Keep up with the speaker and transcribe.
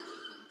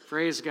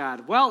Praise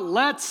God. Well,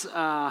 let's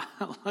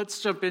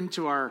jump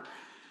into our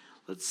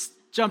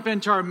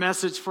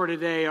message for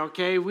today.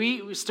 Okay,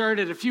 we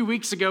started a few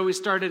weeks ago. We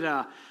started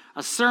a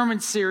sermon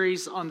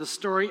series on the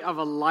story of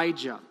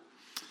Elijah.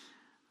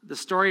 The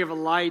story of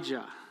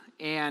Elijah,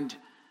 and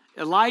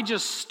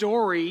Elijah's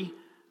story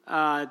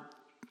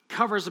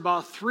covers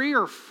about 3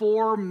 or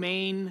 4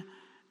 main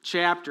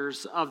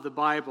chapters of the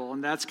Bible,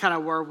 and that's kind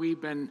of where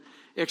we've been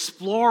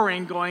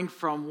exploring, going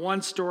from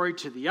one story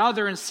to the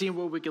other and seeing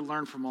what we can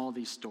learn from all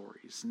these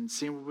stories and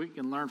seeing what we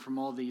can learn from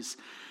all these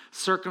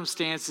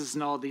circumstances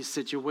and all these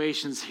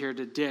situations here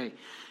today.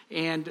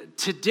 And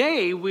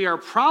today we are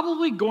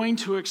probably going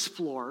to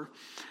explore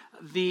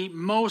the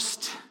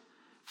most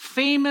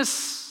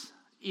famous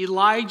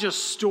Elijah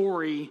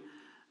story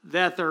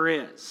that there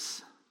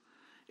is.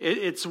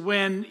 It's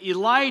when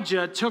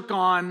Elijah took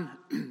on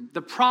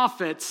the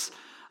prophets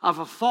of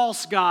a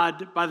false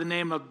god by the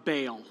name of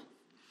Baal.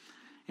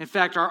 In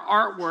fact, our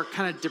artwork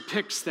kind of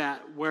depicts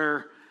that,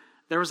 where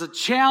there was a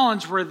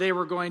challenge where they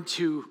were going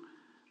to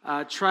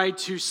try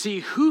to see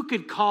who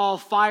could call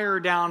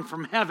fire down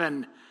from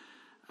heaven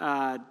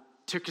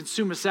to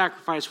consume a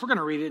sacrifice. We're going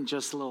to read it in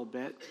just a little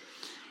bit.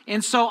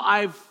 And so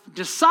I've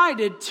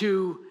decided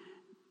to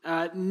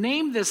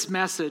name this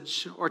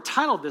message, or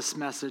title this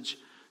message,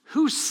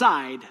 "Whose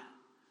Side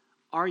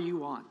Are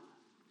You On?"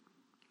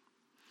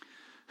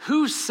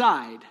 Whose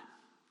side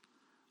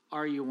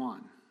are you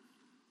on?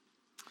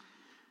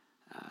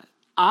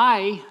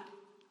 I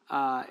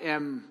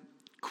am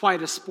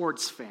quite a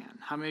sports fan.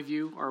 How many of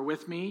you are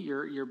with me?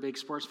 You're a big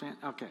sports fan?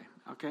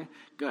 Okay,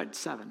 good,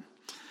 7.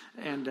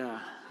 And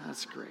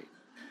that's great.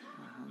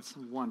 That's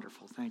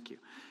wonderful, thank you.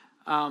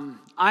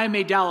 I am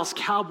a Dallas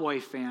Cowboy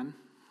fan,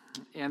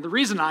 and the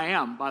reason I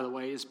am, by the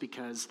way, is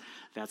because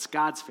that's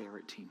God's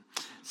favorite team.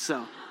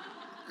 So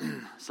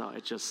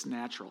it's just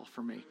natural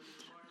for me.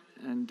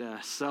 And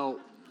so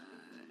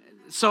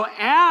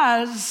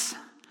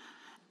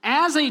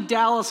as a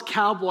Dallas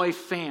Cowboy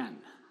fan,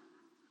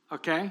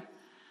 okay,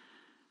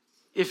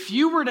 if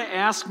you were to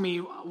ask me,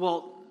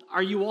 well,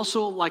 are you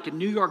also like a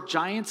New York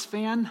Giants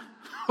fan?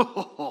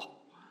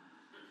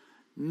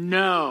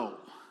 No.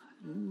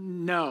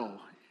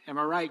 Am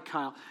I right,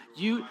 Kyle?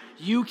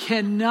 You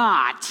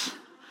cannot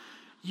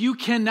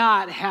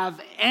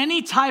have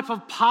any type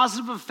of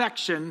positive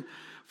affection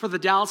for the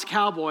Dallas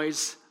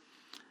Cowboys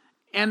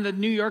and the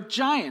New York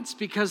Giants,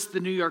 because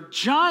the New York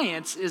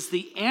Giants is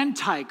the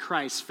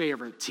Antichrist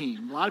favorite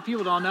team. A lot of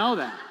people don't know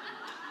that.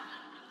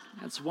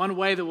 That's one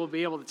way that we'll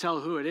be able to tell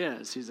who it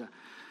is.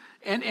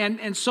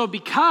 And so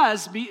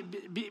because of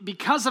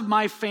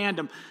my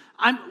fandom,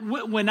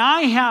 when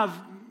I have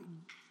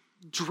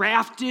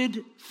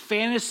drafted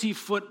fantasy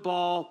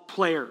football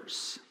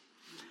players,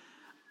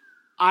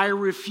 I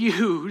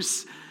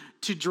refuse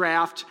to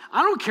draft.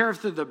 I don't care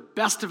if they're the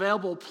best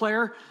available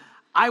player.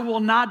 I will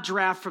not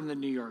draft from the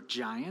New York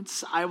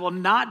Giants. I will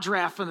not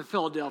draft from the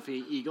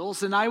Philadelphia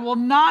Eagles. And I will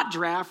not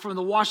draft from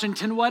the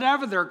Washington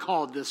whatever they're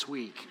called this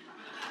week.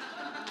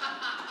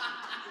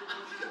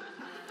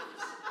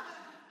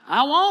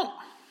 I won't.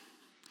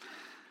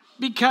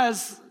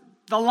 Because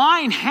the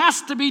line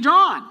has to be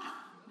drawn.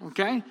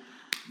 Okay?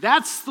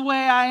 That's the way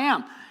I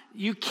am.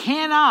 You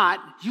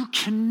cannot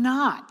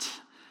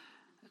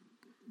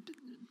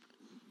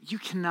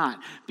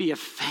be a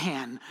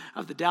fan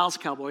of the Dallas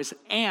Cowboys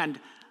and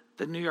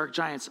the New York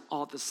Giants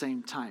all at the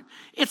same time.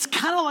 It's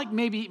kind of like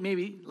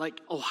maybe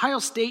like Ohio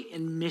State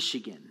and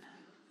Michigan.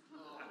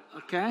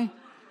 Okay,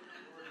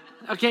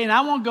 and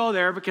I won't go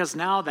there because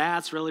now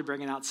that's really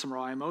bringing out some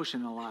raw emotion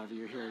in a lot of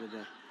you here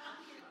today.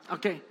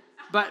 Okay,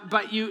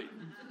 but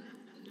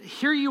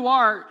here you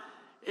are.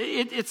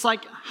 It's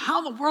like,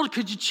 how in the world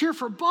could you cheer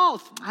for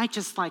both? I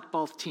just like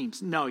both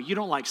teams. No, you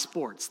don't like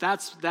sports.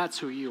 That's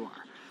who you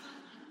are.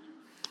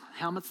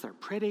 Helmets, they're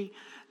pretty.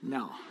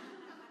 No.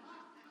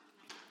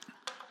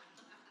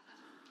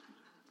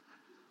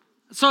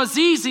 So it's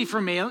easy for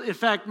me. In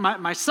fact,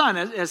 my son,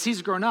 as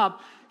he's grown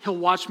up, he'll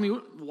watch me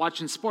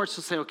watching sports.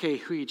 He'll say, okay,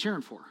 who are you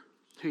cheering for?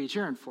 Who are you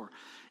cheering for?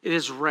 It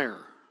is rare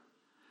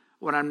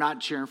when I'm not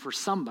cheering for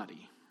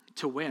somebody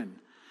to win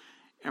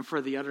and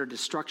for the utter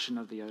destruction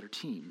of the other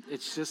team.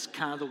 It's just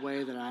kind of the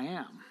way that I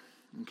am,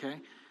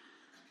 okay?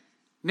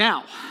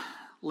 Now,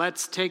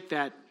 let's take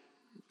that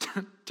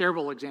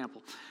terrible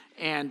example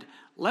and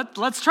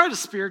let's try to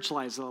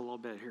spiritualize it a little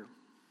bit here.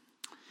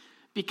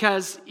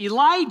 Because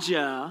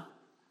Elijah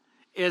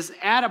is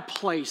at a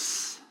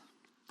place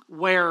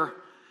where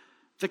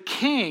the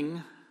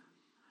king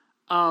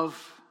of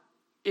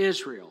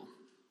Israel,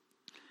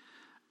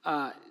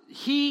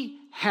 he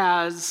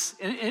has,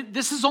 and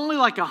this is only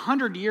like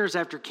 100 years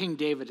after King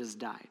David has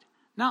died,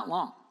 not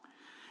long.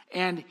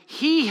 And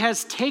he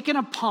has taken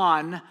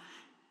upon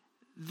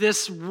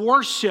this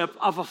worship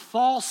of a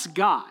false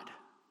god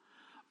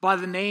by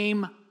the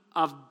name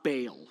of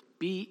Baal,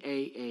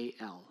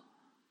 B-A-A-L.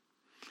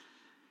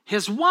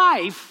 His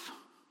wife,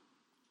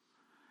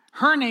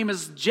 her name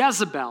is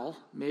Jezebel.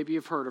 Maybe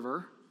you've heard of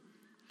her.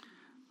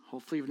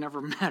 Hopefully you've never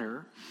met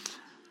her.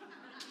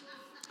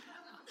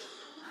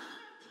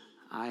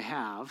 I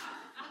have.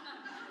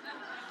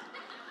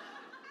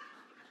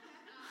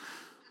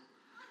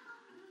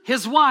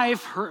 his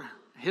wife,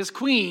 his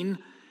queen,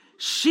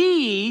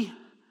 she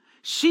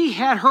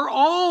had her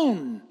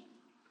own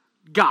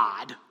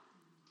god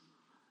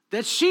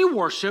that she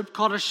worshiped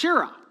called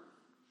Asherah.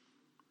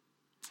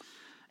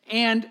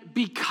 And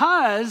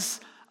because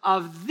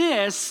of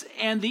this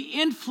and the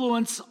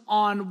influence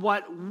on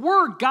what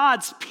were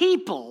God's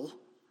people,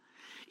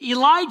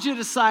 Elijah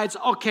decides,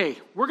 okay,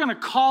 we're going to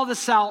call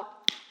this out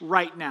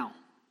right now.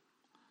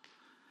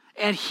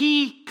 And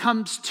he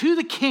comes to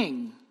the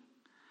king,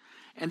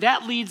 and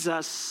that leads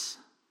us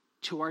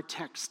to our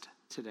text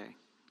today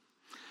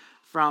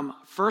from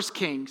 1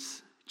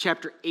 Kings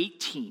chapter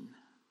 18,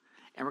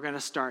 and we're going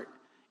to start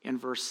in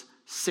verse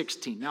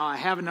 16. Now, I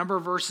have a number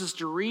of verses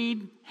to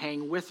read.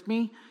 Hang with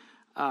me,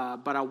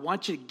 but I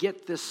want you to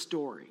get this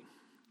story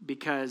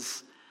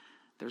because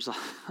there's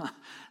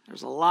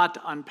a lot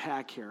to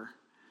unpack here,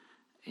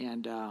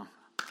 and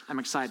I'm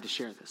excited to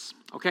share this.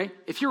 Okay?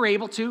 If you're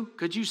able to,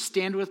 could you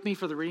stand with me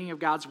for the reading of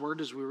God's word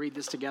as we read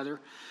this together?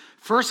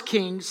 1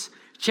 Kings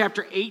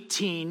chapter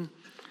 18,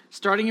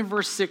 starting in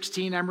verse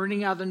 16. I'm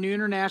reading out the New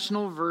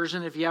International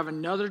Version. If you have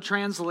another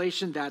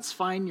translation, that's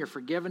fine. You're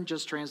forgiven.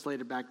 Just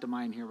translate it back to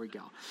mine. Here we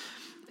go.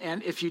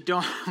 And if you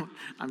don't,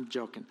 I'm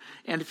joking.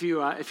 And if you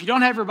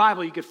don't have your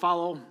Bible, you could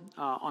follow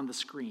on the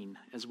screen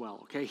as well.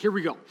 Okay, here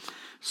we go.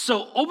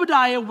 So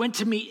Obadiah went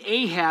to meet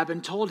Ahab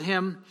and told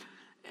him,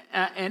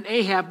 and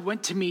Ahab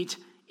went to meet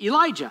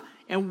Elijah.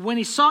 And when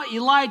he saw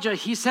Elijah,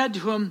 he said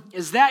to him,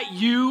 "Is that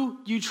you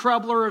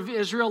troubler of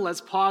Israel?"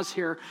 Let's pause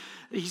here.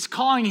 He's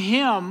calling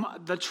him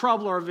the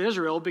troubler of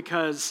Israel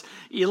because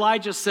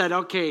Elijah said,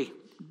 okay,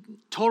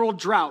 total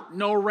drought,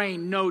 no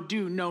rain, no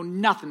dew, no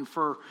nothing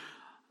for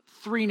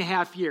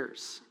 3.5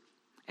 years.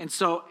 And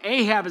so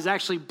Ahab is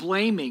actually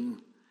blaming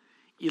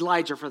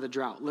Elijah for the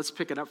drought. Let's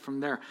pick it up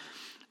from there.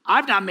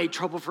 "I've not made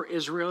trouble for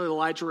Israel,"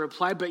 Elijah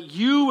replied, "but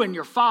you and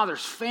your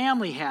father's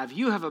family have.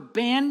 You have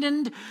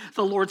abandoned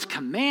the Lord's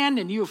command,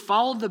 and you have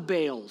followed the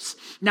Baals.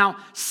 Now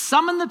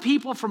summon the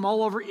people from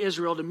all over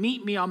Israel to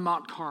meet me on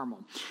Mount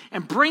Carmel,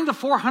 and bring the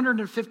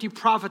 450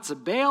 prophets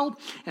of Baal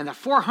and the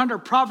 400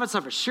 prophets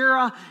of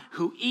Asherah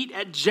who eat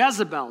at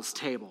Jezebel's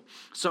table."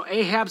 So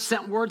Ahab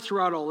sent word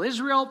throughout all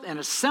Israel and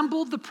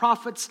assembled the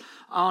prophets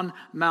on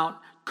Mount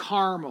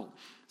Carmel.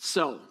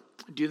 So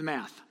do the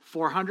math.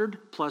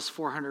 400 plus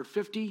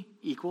 450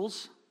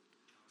 equals,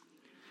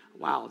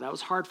 wow, that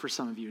was hard for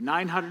some of you,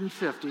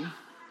 950.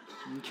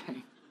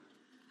 Okay.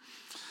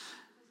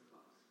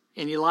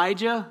 And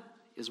Elijah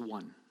is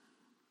 1.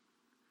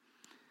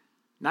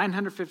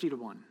 950 to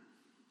 1.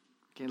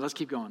 Okay, let's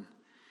keep going.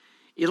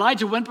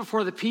 Elijah went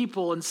before the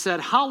people and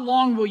said, "How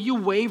long will you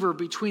waver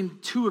between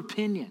two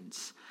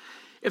opinions?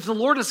 If the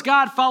Lord is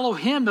God, follow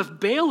him. If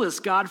Baal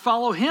is God,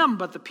 follow him."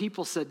 But the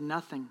people said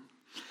nothing.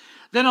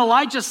 Then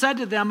Elijah said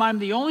to them, "I'm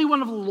the only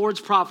one of the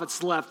Lord's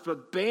prophets left,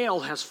 but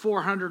Baal has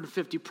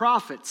 450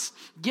 prophets.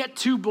 Get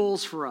 2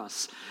 bulls for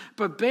us.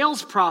 But let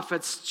Baal's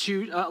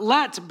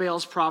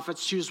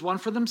prophets choose one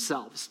for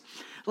themselves.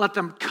 Let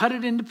them cut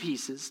it into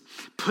pieces,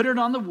 put it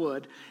on the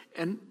wood,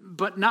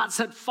 but not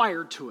set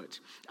fire to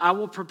it. I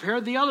will prepare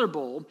the other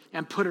bull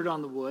and put it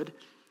on the wood,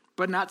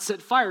 but not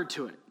set fire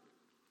to it.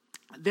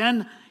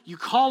 Then you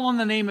call on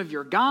the name of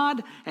your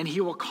God, and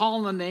I will call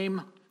on the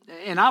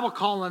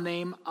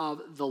name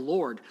of the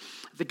Lord.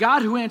 The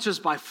God who answers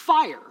by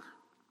fire,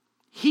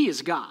 he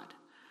is God."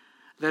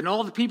 Then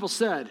all the people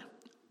said,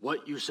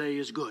 "What you say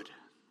is good."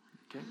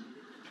 Okay.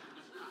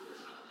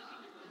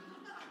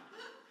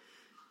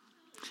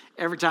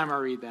 Every time I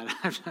read that,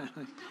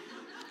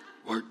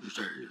 what you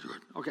say is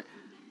good. Okay.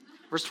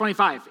 Verse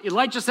 25,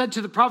 Elijah said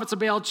to the prophets of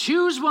Baal,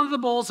 "Choose one of the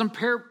bulls and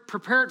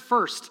prepare it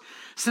first.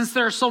 Since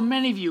there are so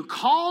many of you,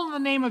 call on the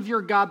name of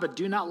your God, but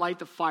do not light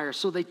the fire."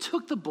 So they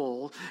took the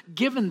bull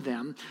given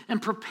them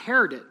and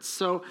prepared it.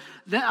 So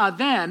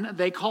then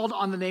they called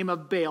on the name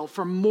of Baal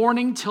from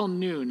morning till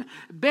noon.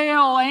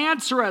 "Baal,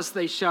 answer us,"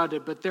 they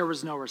shouted, but there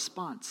was no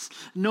response.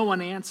 No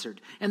one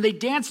answered. And they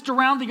danced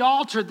around the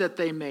altar that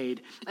they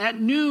made. At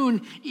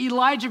noon,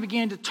 Elijah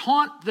began to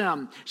taunt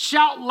them.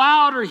 "Shout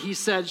louder," he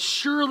said.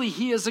 "Surely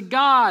he is a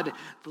God."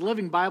 The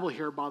Living Bible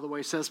here, by the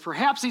way, says,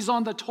 "Perhaps he's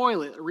on the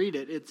toilet." Read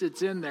it.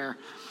 It's in there.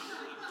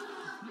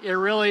 It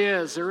really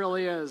is. It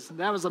really is.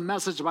 That was a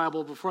Message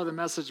Bible before the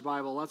Message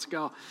Bible. Let's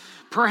go.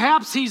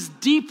 "Perhaps he's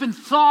deep in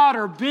thought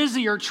or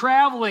busy or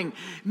traveling.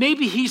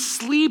 Maybe he's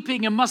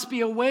sleeping and must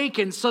be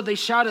awakened." So they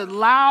shouted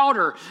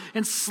louder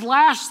and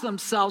slashed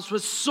themselves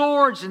with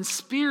swords and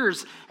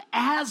spears,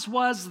 as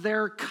was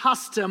their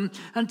custom,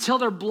 until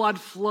their blood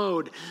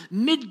flowed.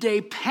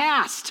 Midday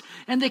passed,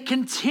 and they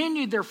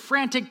continued their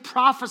frantic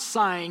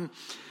prophesying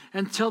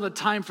until the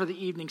time for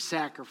the evening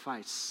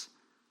sacrifice.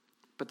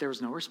 But there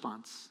was no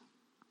response.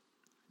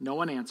 No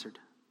one answered.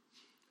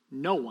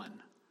 No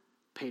one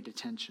paid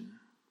attention.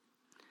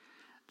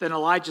 Then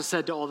Elijah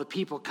said to all the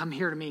people, "Come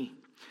here to me."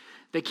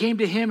 They came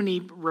to him, and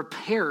he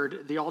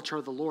repaired the altar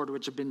of the Lord,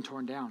 which had been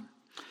torn down.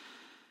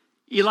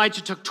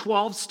 Elijah took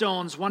 12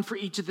 stones, one for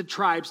each of the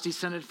tribes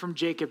descended from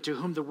Jacob, to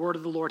whom the word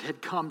of the Lord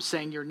had come,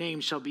 saying, your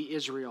name shall be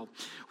Israel.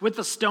 With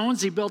the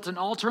stones he built an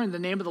altar in the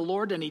name of the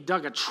Lord, and he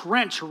dug a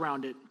trench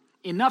around it,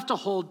 enough to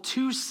hold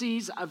 2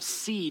 seahs of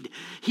seed.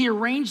 He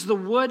arranged the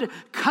wood,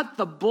 cut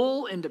the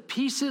bull into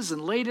pieces,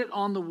 and laid it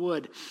on the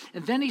wood.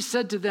 And then he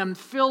said to them,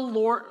 fill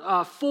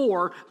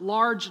 4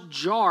 large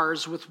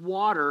jars with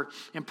water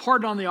and pour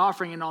it on the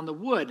offering and on the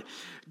wood.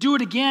 Do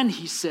it again,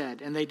 he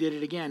said, and they did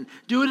it again.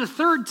 Do it a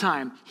 3rd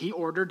time, he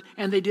ordered,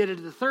 and they did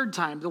it the 3rd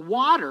time. The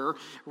water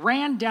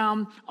ran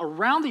down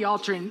around the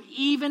altar and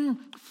even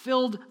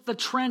filled the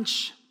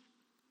trench.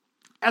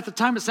 At the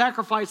time of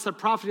sacrifice, the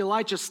prophet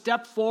Elijah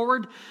stepped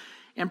forward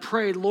and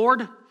prayed,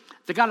 Lord,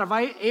 the God of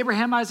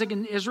Abraham, Isaac,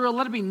 and Israel,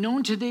 let it be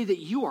known today that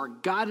you are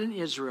God in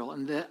Israel,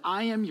 and that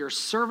I am your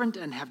servant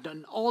and have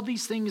done all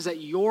these things at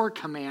your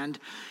command.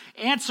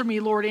 Answer me,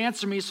 Lord,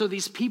 answer me, so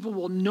these people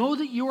will know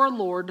that you are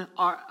Lord,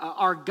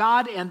 our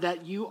God, and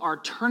that you are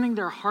turning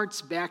their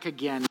hearts back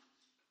again.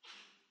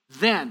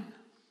 Then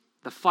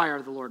the fire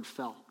of the Lord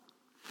fell.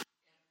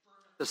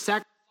 The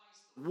sacrifice,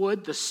 the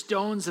wood, the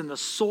stones, and the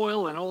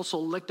soil, and also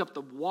licked up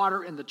the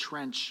water in the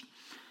trench.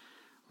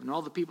 When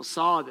all the people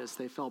saw this,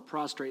 they fell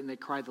prostrate and they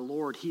cried, the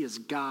Lord, he is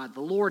God. The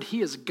Lord,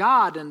 he is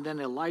God. And then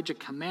Elijah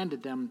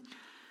commanded them,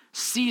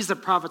 seize the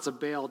prophets of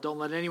Baal. Don't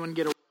let anyone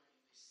get away.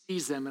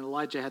 Seize them. And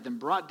Elijah had them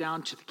brought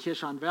down to the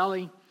Kishon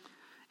Valley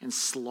and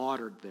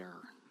slaughtered there.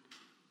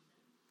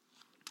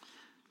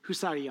 Whose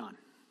side are you on?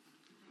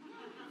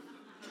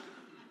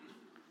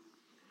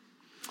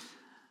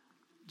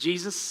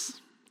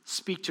 Jesus,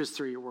 speak to us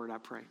through your word, I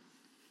pray.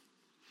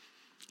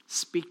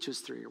 Speak to us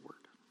through your word.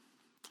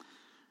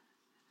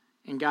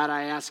 And God,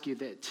 I ask you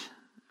that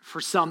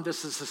for some,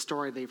 this is a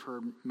story they've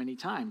heard many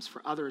times.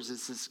 For others,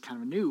 this is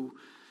kind of new.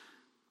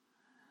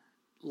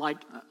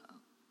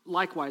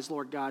 Likewise,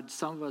 Lord God,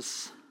 some of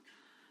us,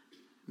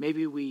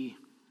 maybe we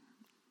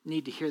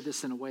need to hear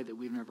this in a way that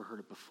we've never heard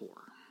it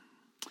before.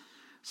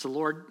 So,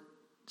 Lord,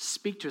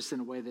 speak to us in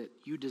a way that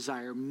you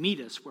desire.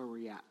 Meet us where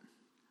we're at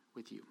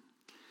with you.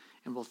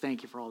 And we'll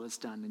thank you for all that's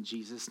done in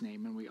Jesus'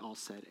 name. And we all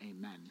said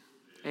amen.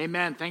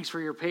 Amen. Thanks for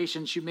your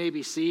patience. You may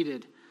be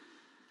seated.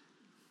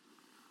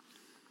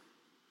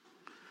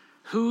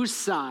 Whose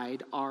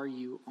side are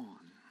you on?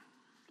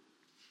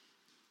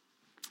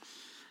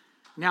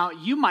 Now,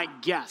 you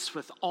might guess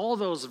with all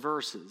those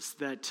verses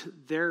that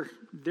there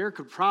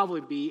could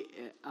probably be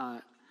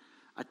a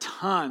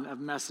ton of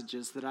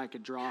messages that I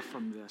could draw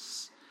from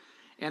this.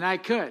 And I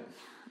could.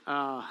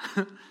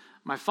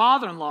 My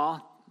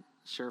father-in-law,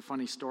 share a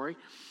funny story,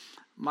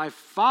 my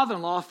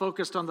father-in-law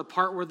focused on the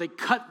part where they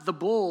cut the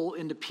bull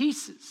into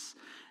pieces.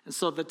 And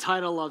so the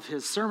title of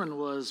his sermon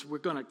was, We're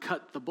Going to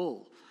Cut the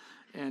Bull.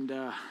 And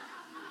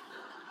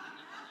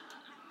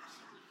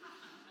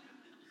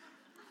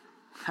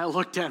I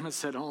looked at him and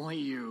said, only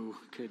you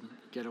could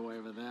get away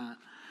with that.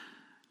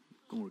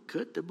 Going to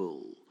cut the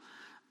bull.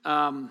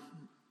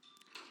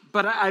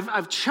 But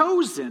I've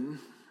chosen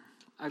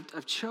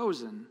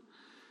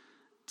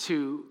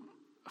to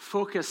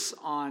focus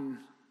on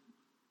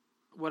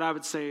what I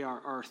would say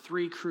are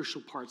 3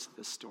 crucial parts of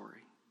this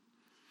story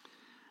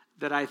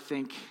that I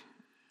think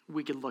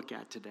we could look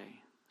at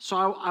today. So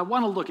I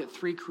want to look at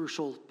 3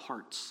 crucial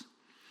parts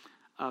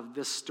of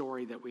this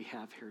story that we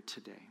have here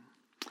today.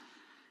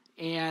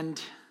 And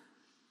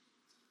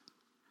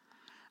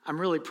I'm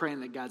really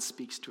praying that God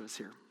speaks to us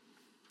here.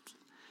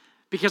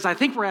 Because I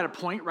think we're at a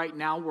point right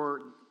now where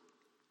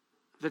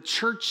the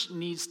church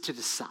needs to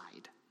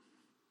decide,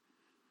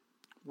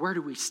 where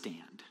do we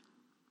stand?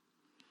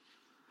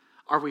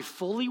 Are we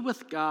fully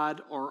with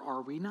God or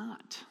are we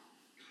not?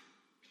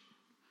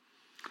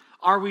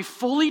 Are we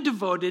fully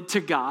devoted to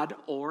God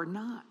or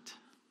not?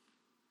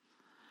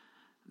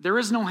 There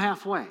is no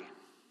halfway.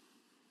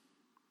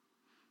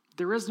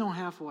 There is no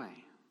halfway.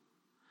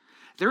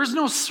 There is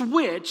no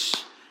switch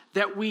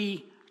that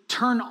we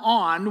turn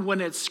on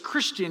when it's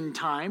Christian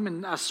time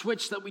and a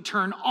switch that we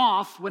turn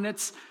off when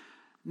it's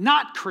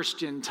not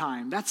Christian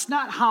time. That's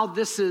not how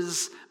this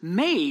is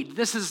made.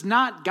 This is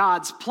not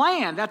God's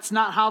plan. That's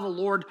not how the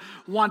Lord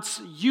wants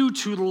you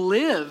to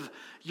live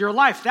your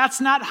life. That's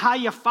not how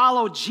you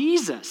follow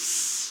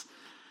Jesus.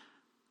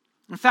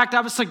 In fact,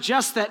 I would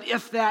suggest that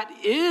if that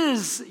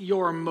is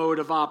your mode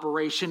of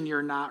operation,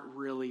 you're not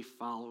really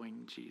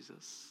following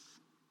Jesus.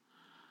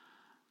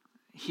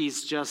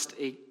 He's just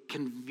a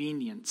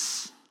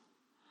convenience,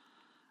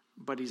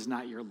 but he's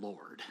not your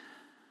Lord.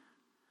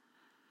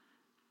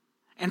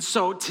 And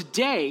so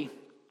today,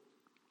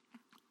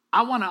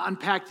 I want to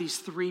unpack these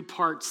 3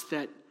 parts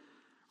that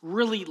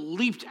really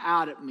leaped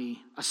out at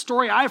me. A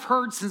story I've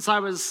heard since I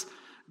was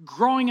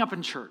growing up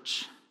in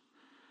church.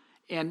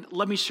 And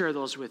let me share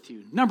those with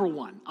you. Number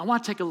 1, I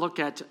want to take a look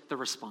at the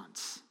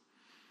response.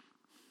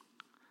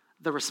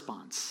 The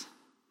response.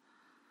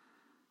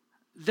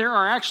 There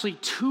are actually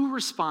 2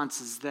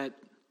 responses that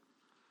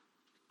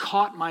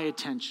caught my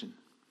attention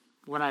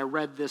when I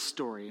read this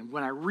story and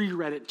when I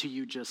reread it to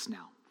you just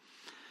now.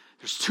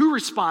 There's 2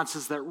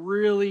 responses that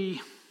really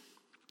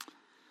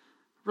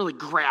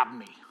grabbed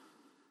me.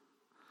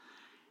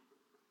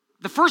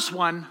 The first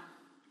one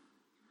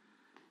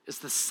is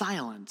the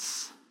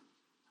silence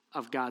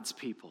of God's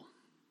people.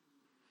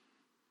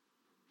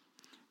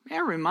 May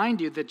I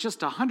remind you that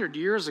just 100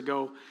 years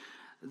ago,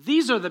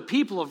 these are the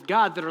people of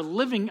God that are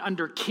living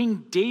under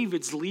King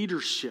David's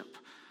leadership.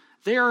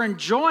 They are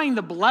enjoying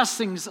the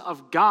blessings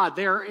of God.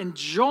 They are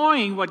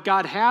enjoying what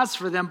God has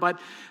for them, but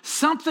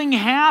something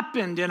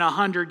happened in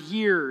 100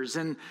 years,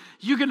 and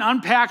you can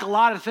unpack a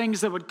lot of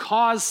things that would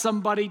cause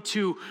somebody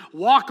to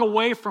walk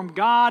away from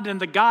God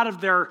and the God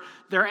of their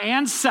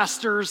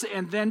ancestors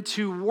and then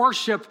to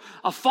worship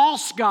a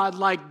false god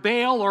like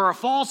Baal or a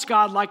false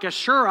god like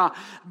Asherah.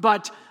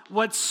 But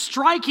what's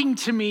striking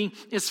to me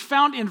is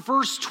found in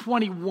verse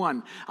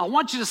 21. I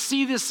want you to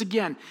see this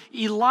again.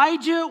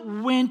 Elijah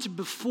went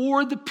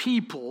before the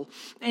people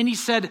and he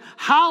said,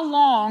 "How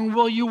long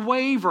will you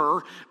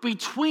waver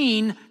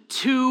between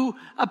two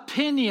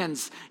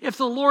opinions? If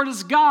the Lord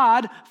is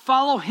God,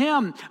 follow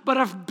him. But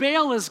if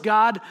Baal is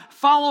God,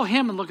 follow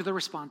him." And look at the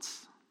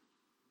response.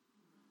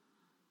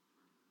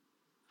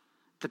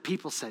 The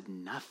people said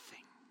nothing.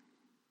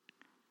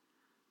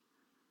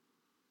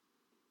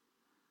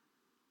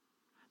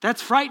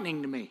 That's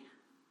frightening to me.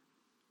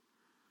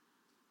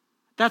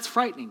 That's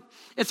frightening.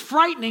 It's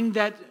frightening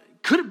that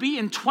could it be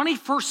in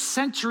 21st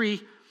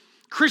century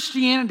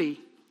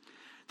Christianity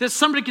that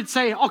somebody could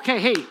say, "Okay,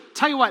 hey,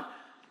 tell you what,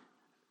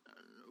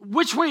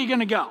 which way are you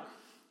going to go?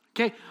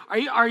 Okay,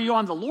 are you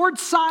on the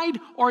Lord's side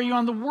or are you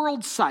on the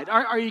world's side?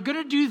 Are you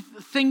going to do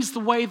things the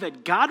way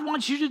that God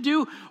wants you to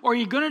do, or are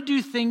you going to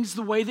do things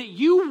the way that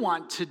you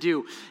want to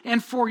do?"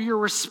 And for your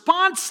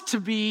response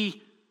to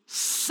be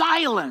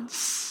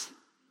silence.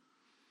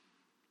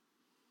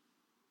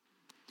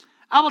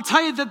 I will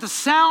tell you that the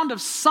sound of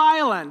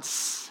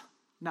silence,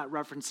 not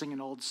referencing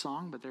an old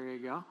song, but there you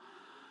go.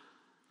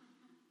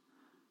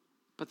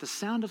 But the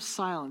sound of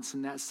silence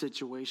in that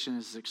situation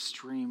is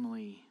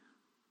extremely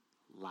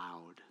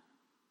loud.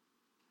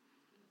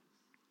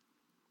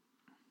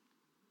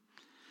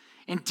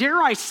 And dare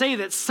I say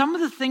that some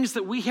of the things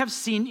that we have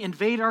seen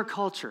invade our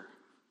culture,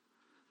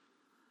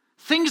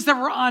 things that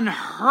were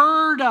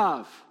unheard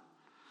of,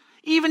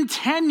 even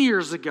 10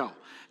 years ago,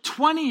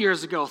 20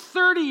 years ago,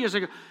 30 years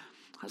ago,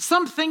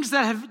 some things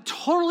that have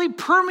totally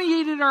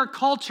permeated our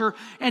culture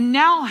and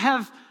now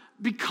have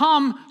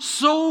become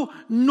so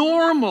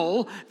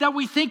normal that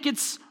we think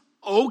it's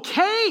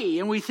okay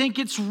and we think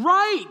it's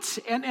right.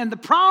 And the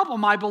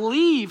problem, I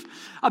believe,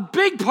 a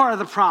big part of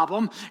the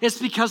problem is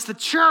because the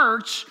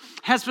church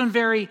has been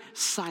very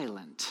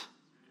silent.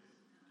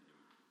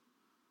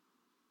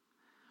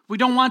 We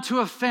don't want to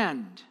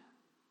offend.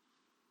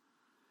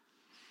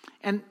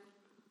 And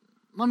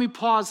let me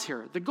pause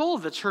here. The goal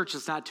of the church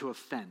is not to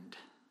offend.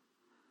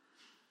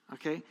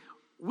 Okay?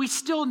 We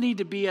still need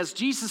to be, as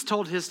Jesus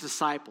told his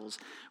disciples,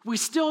 we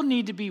still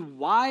need to be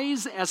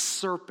wise as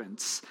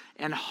serpents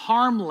and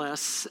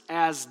harmless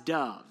as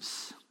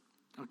doves.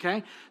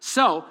 Okay?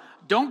 So,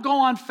 don't go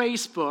on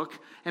Facebook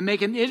and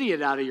make an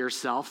idiot out of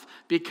yourself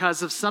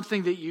because of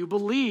something that you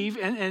believe,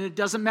 and it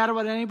doesn't matter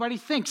what anybody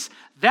thinks.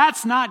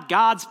 That's not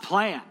God's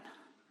plan.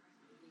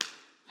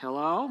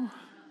 Hello?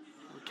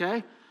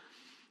 Okay?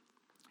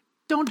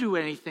 Don't do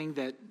anything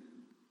that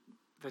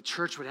the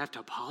church would have to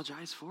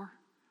apologize for.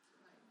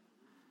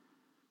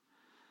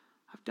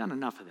 I've done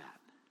enough of that.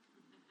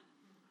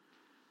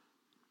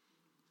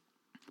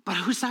 But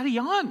whose side are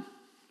you on?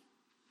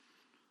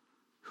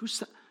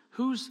 Whose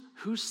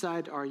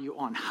side are you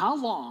on? How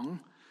long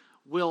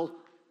will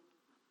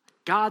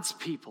God's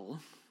people,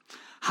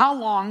 how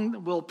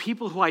long will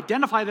people who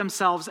identify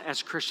themselves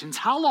as Christians,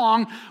 how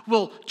long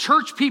will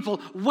church people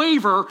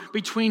waver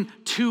between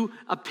two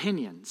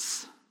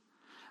opinions?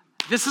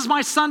 This is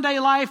my Sunday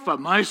life, but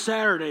my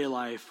Saturday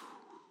life.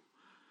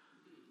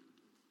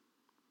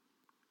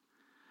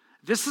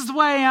 This is the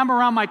way I am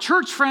around my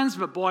church friends,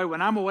 but boy,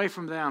 when I'm away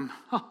from them,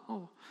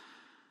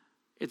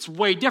 it's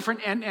way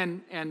different.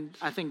 And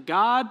I think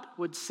God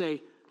would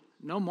say,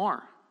 no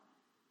more.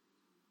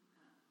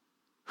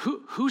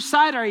 Whose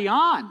side are you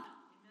on?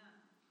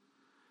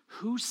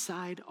 Whose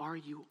side are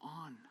you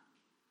on?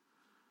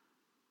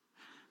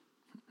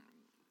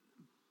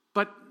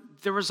 But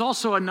there was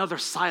also another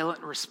silent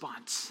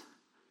response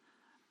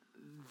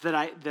that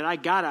I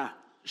gotta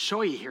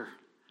show you here.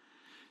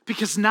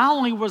 Because not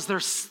only was there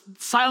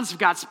silence of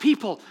God's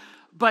people,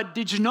 but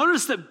did you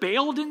notice that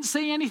Baal didn't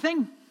say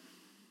anything?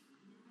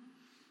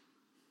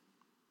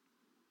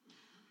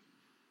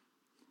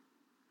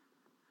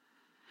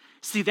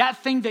 See,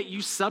 that thing that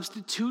you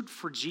substitute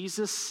for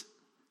Jesus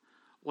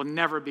will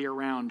never be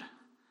around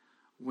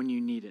when you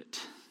need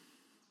it.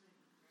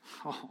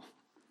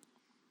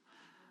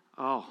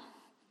 Oh,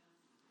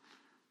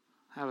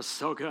 that was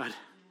so good.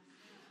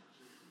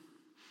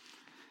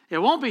 It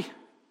won't be.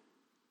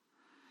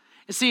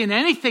 And see, in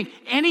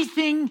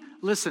anything,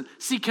 listen,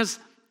 see, because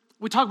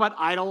we talk about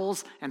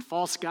idols and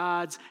false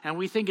gods, and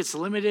we think it's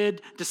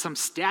limited to some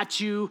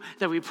statue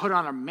that we put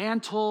on a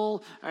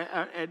mantle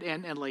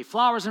and lay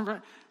flowers in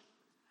front.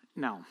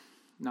 No.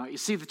 You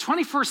see, the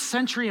 21st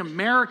century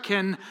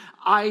American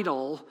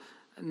idol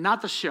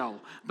not the show,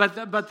 but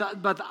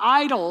the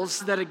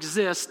idols that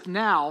exist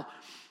now,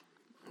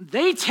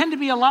 they tend to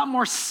be a lot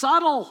more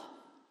subtle.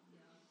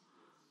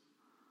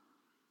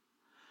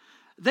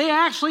 They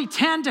actually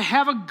tend to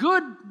have a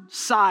good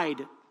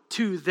side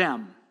to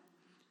them.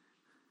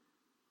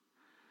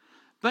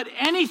 But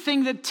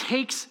anything that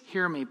takes,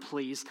 hear me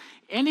please,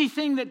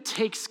 anything that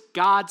takes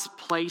God's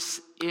place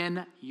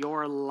in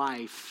your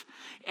life,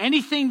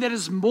 anything that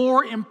is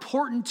more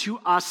important to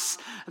us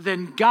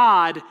than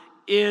God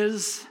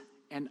is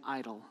an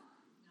idol.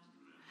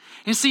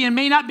 And see, it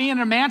may not be in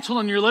a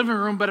mantle in your living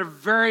room, but it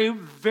very,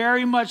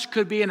 very much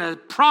could be in a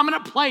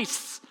prominent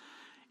place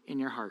in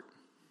your heart.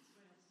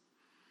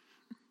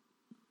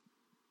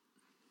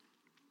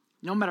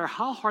 No matter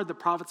how hard the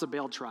prophets of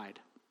Baal tried.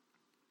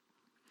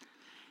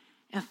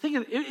 And think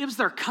of it, it was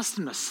their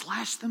custom to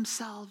slash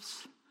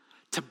themselves,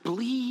 to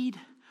bleed,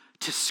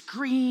 to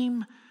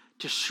scream,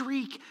 to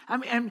shriek. I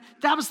mean, and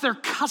that was their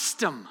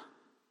custom.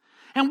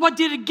 And what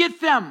did it get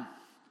them?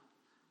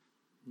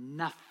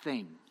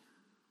 Nothing.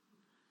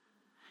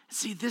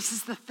 See, this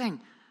is the thing.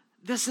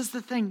 This is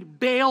the thing.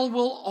 Baal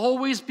will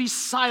always be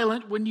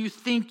silent when you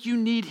think you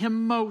need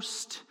him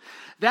most.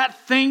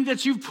 That thing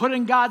that you've put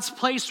in God's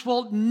place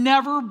will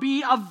never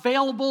be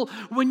available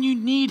when you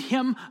need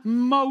him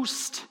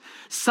most.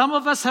 Some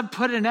of us have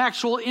put an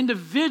actual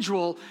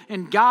individual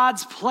in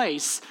God's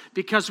place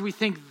because we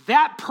think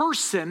that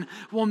person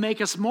will make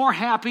us more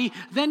happy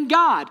than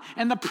God.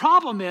 And the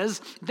problem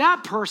is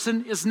that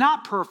person is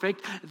not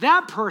perfect.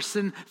 That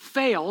person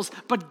fails,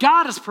 but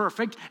God is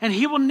perfect and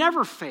he will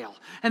never fail.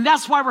 And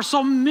that's why we're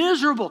so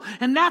miserable.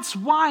 And that's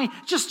why,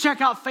 just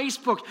check out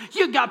Facebook.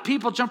 You got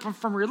people jumping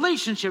from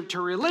relationship to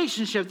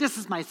relationship. This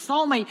is my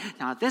soulmate.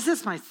 Now this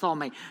is my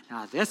soulmate.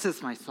 Now this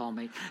is my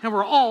soulmate. And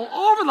we're all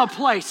over the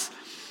place.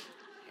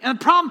 And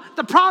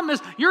the problem is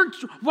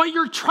what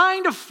you're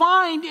trying to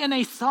find in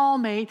a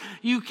soulmate,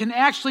 you can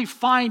actually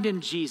find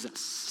in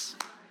Jesus.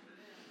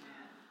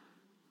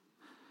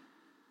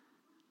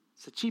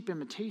 It's a cheap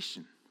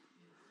imitation.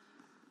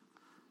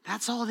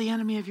 That's all the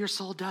enemy of your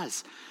soul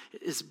does,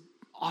 is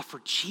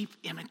offer cheap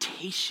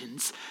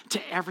imitations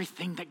to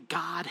everything that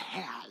God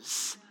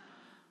has.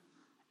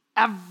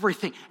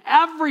 Everything.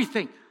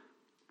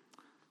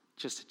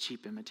 Just a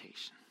cheap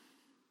imitation.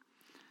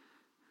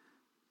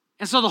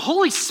 And so the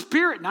Holy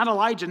Spirit, not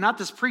Elijah, not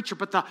this preacher,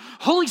 but the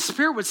Holy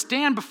Spirit would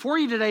stand before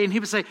you today and he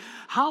would say,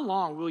 how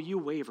long will you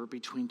waver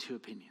between two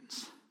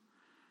opinions?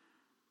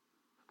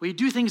 Will you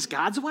do things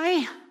God's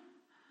way?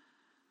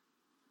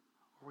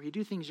 Or will you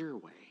do things your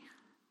way?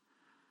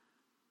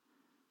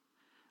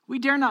 We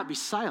dare not be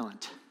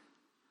silent,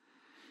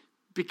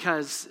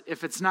 because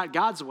if it's not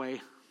God's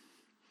way,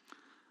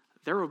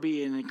 there will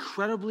be an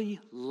incredibly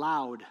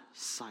loud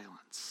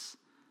silence.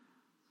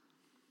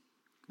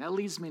 That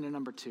leads me to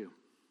number 2.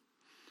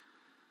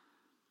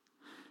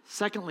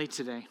 Secondly,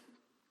 today,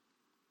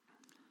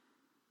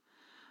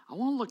 I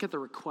want to look at the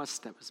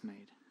request that was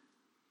made.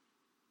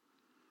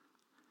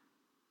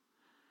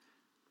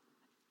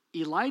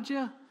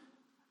 Elijah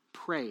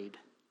prayed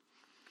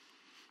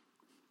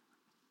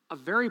a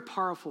very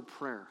powerful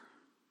prayer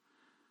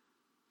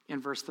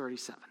in verse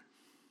 37.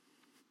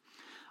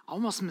 I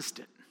almost missed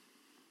it.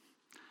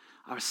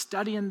 I was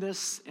studying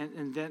this,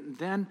 and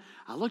then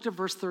I looked at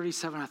verse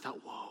 37, and I thought,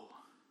 whoa.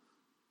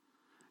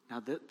 Now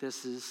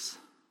this is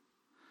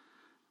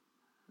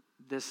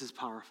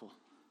powerful.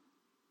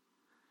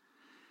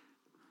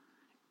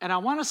 And I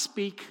want to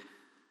speak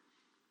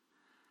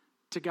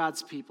to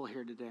God's people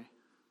here today.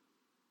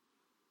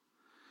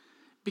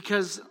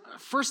 Because,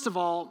 first of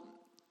all,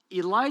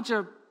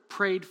 Elijah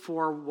prayed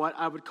for what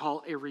I would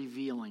call a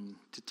revealing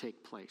to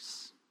take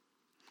place.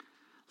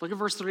 Look at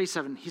verse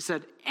 37. He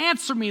said,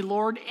 answer me,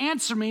 Lord,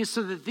 answer me,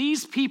 so that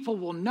these people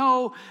will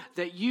know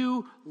that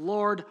you,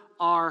 Lord,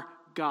 are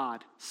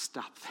God.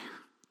 Stop there.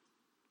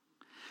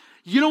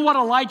 You know what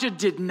Elijah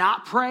did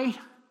not pray?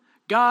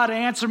 God,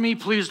 answer me.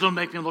 Please don't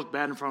make me look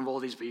bad in front of all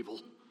these people.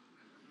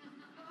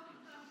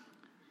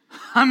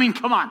 I mean,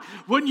 come on.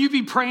 Wouldn't you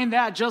be praying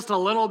that just a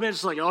little bit?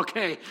 It's like,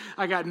 okay,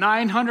 I got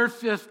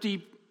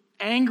 950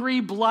 angry,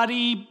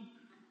 bloody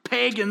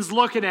pagans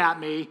looking at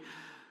me.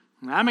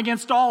 I'm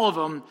against all of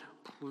them.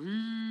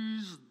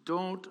 Please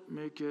don't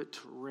make it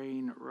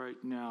rain right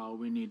now.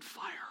 We need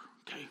fire,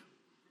 okay?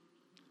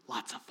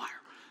 Lots of fire.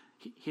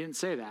 He didn't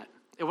say that.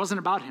 It wasn't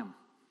about him.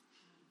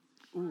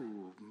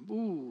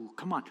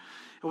 Come on.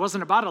 It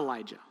wasn't about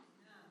Elijah.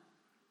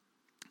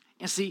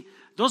 And see,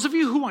 those of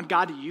you who want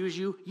God to use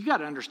you, you got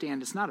to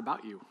understand it's not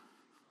about you.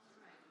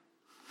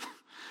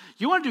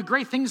 You want to do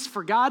great things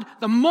for God?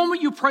 The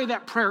moment you pray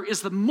that prayer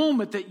is the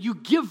moment that you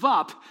give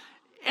up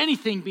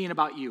anything being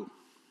about you.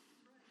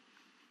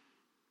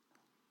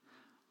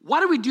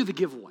 Why do we do the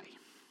giveaway?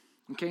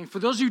 Okay, for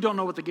those of you who don't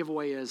know what the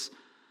giveaway is,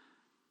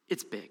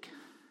 it's big.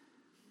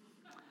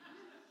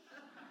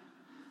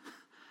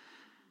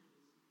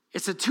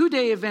 It's a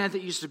 2-day event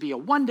that used to be a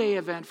 1-day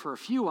event for a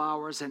few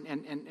hours,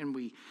 and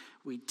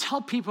we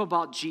tell people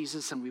about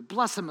Jesus, and we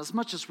bless them as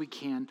much as we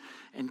can,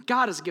 and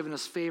God has given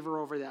us favor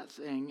over that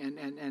thing,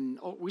 and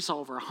we saw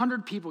over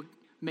 100 people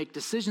make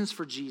decisions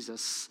for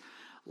Jesus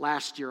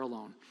last year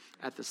alone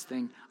at this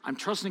thing. I'm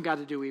trusting God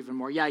to do even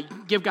more. Yeah,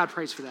 give God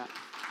praise for that.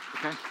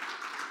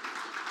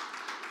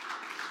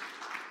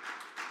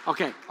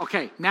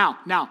 Okay. Now,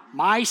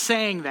 my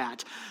saying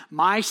that,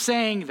 my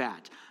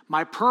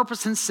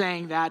purpose in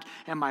saying that,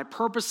 and my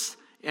purpose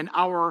in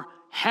our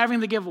having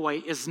the giveaway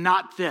is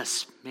not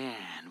this. Man,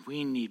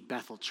 we need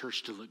Bethel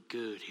Church to look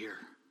good here.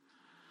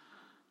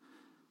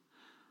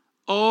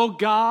 Oh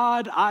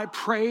God, I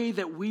pray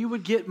that we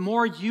would get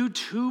more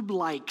YouTube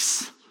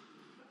likes.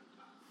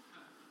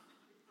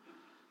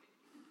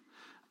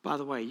 By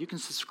the way, you can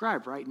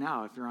subscribe right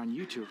now if you're on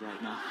YouTube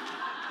right now.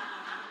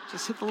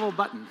 Just hit the little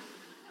button.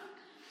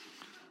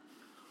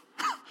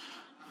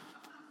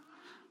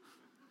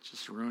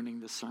 Just ruining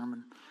the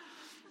sermon.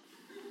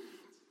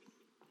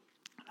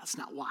 That's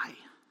not why.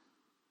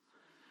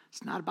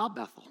 It's not about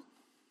Bethel.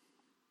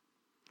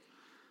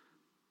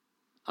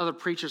 Other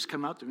preachers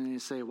come up to me and they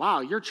say, wow,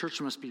 your church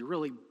must be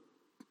really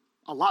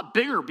a lot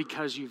bigger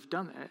because you've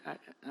done that.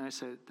 And I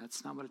said,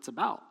 that's not what it's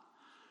about.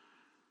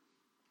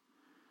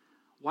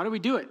 Why do we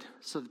do it?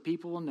 So that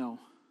people will know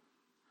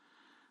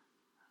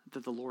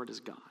that the Lord is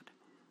God.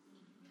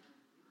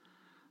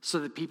 So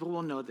that people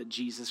will know that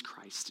Jesus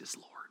Christ is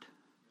Lord.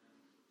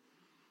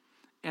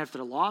 And if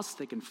they're lost,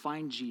 they can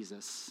find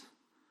Jesus.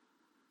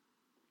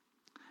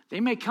 They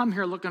may come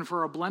here looking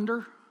for a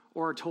blender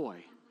or a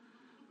toy,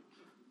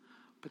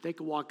 but they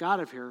can walk out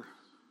of here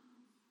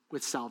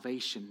with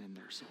salvation in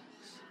their souls.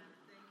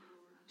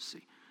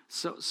 See,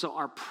 so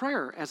our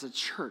prayer as a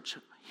church,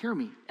 hear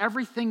me,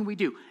 everything we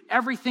do,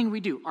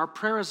 our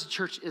prayer as a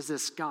church is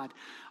this: God,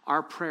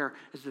 our prayer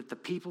is that the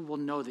people will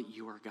know that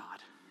you are God.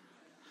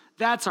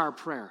 That's our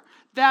prayer.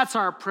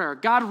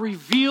 God,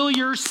 reveal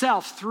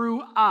yourself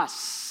through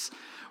us.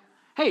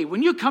 Hey,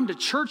 when you come to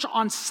church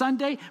on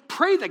Sunday,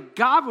 pray that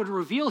God would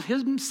reveal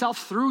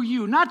himself through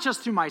you, not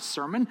just through my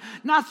sermon,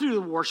 not through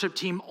the worship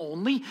team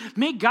only.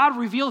 May God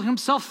reveal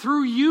himself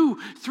through you,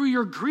 through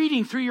your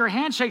greeting, through your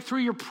handshake, through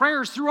your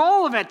prayers, through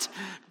all of it.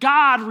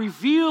 God,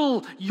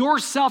 reveal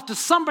yourself to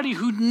somebody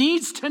who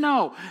needs to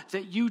know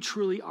that you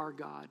truly are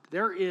God.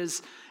 There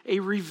is a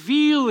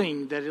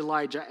revealing that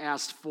Elijah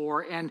asked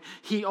for, and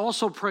he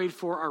also prayed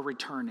for a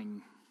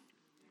returning.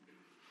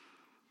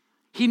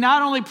 He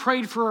not only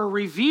prayed for a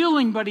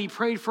revealing, but he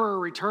prayed for a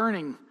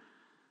returning.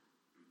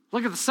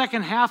 Look at the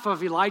second half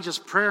of Elijah's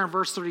prayer in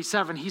verse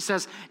 37. He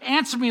says,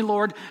 answer me,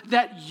 Lord,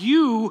 that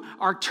you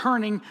are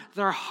turning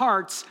their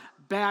hearts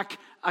back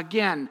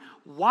again.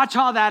 Watch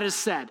how that is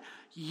said.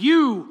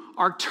 You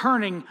are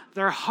turning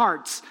their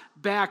hearts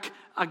back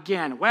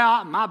again.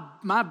 Well,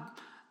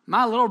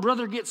 my little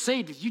brother gets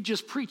saved if you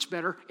just preach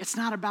better. It's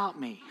not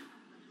about me.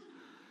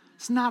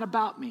 It's not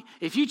about me.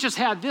 If you just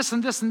had this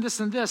and this and this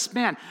and this,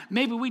 man,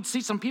 maybe we'd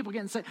see some people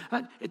getting saved.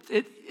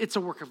 It's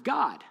a work of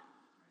God.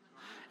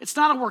 It's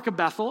not a work of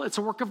Bethel. It's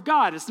a work of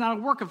God. It's not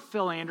a work of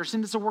Phil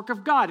Anderson. It's a work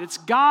of God. It's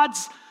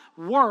God's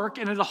work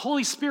and the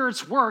Holy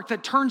Spirit's work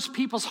that turns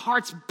people's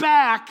hearts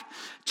back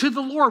to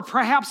the Lord.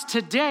 Perhaps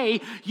today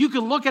you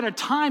could look at a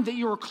time that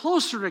you were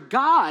closer to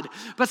God,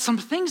 but some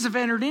things have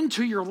entered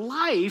into your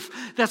life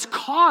that's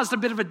caused a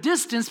bit of a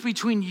distance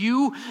between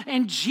you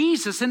and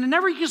Jesus. And it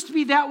never used to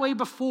be that way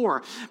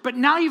before. But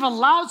now you've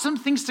allowed some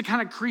things to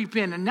kind of creep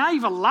in, and now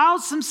you've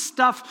allowed some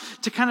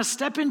stuff to kind of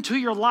step into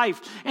your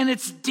life, and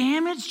it's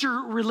damaged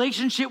your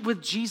relationship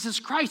with Jesus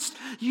Christ.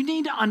 You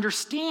need to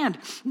understand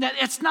that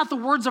it's not the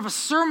words of a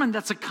sermon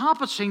that's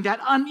accomplishing that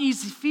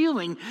uneasy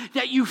feeling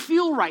that you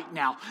feel right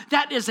now.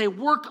 That is a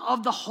work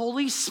of the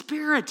Holy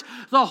Spirit.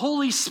 The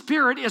Holy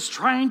Spirit is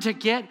trying to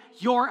get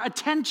your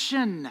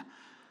attention.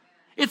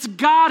 It's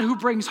God who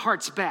brings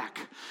hearts back.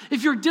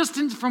 If you're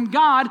distant from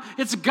God,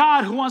 it's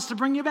God who wants to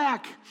bring you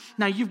back.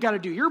 Now you've got to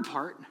do your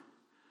part.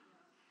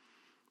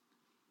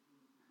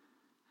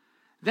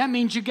 That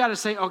means you've got to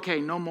say,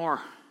 okay, no more.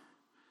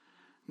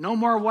 No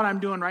more of what I'm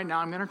doing right now.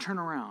 I'm going to turn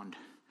around.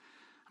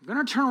 I'm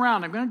going to turn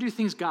around. I'm going to do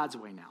things God's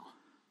way now.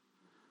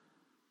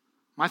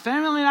 My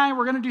family and I,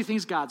 we're going to do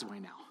things God's way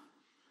now.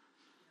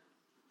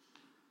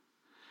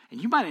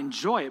 And you might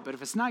enjoy it, but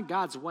if it's not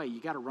God's way,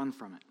 you got to run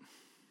from it.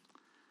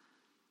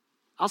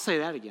 I'll say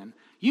that again.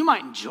 You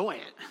might enjoy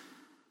it.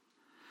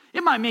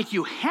 It might make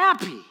you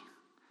happy.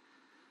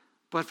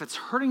 But if it's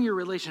hurting your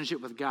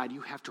relationship with God,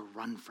 you have to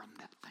run from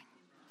that thing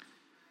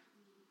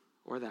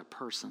or that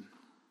person.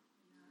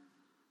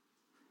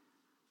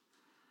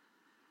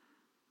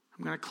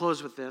 I'm going to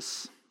close with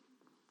this.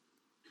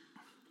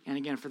 And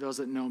again, for those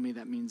that know me,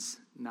 that means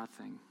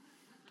nothing.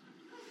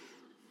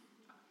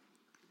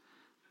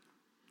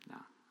 No,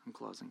 I'm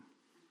closing.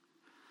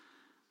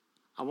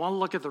 I want to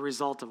look at the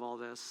result of all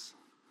this.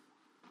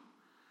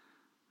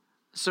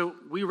 So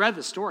we read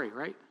the story,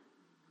 right?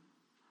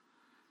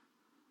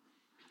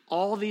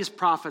 All these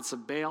prophets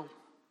of Baal.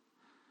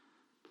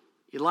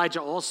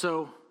 Elijah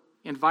also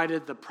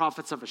invited the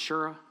prophets of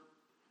Asherah.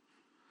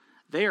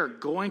 They are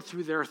going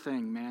through their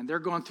thing, man. They're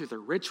going through their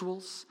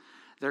rituals.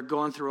 They're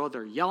going through all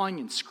their yelling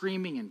and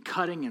screaming and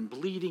cutting and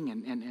bleeding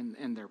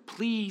and their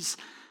pleas.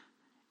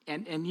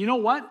 And you know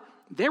what?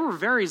 They were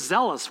very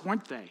zealous,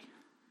 weren't they?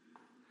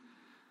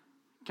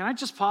 Can I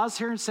just pause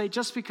here and say,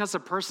 just because a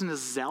person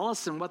is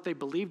zealous in what they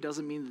believe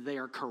doesn't mean that they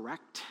are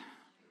correct?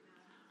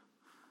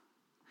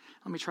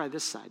 Let me try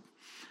this side.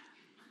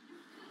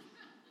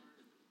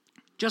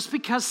 Just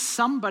because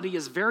somebody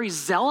is very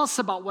zealous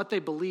about what they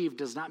believe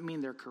does not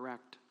mean they're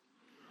correct.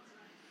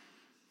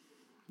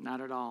 Not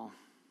at all.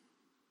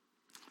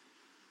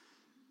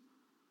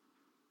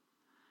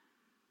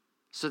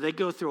 So they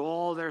go through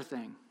all their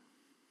thing.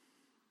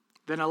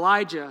 Then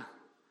Elijah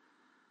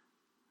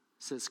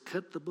says,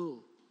 cut the bull.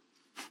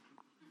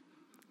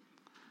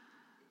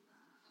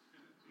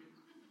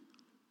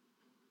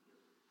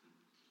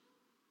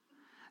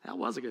 That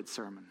was a good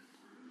sermon.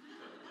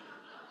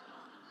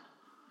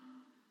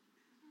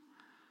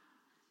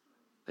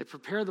 They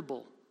prepare the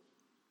bull.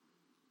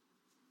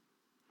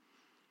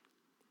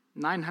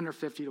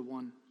 950 to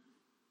 1.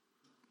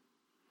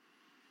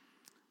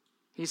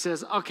 He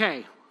says,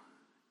 okay,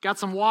 got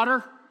some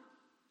water?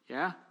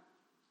 Yeah.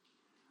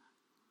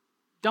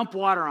 Dump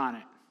water on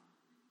it.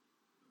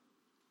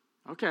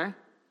 Okay.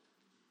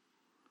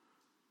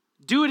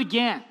 Do it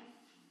again.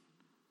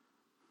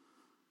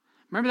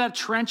 Remember that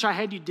trench I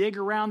had you dig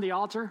around the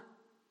altar?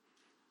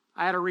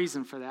 I had a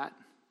reason for that.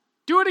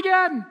 Do it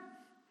again.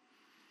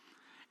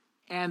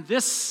 And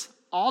this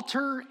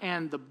altar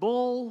and the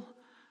bull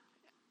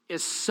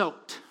is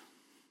soaked.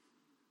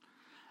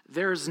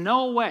 There's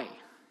no way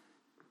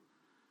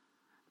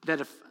that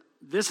if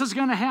this is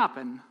going to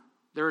happen,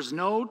 there's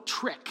no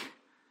trick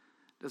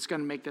that's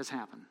going to make this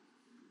happen.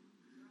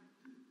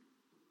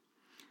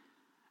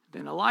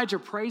 Then Elijah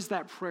prays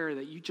that prayer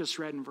that you just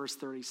read in verse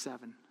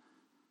 37.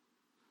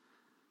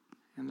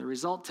 And the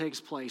result takes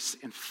place,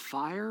 and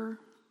fire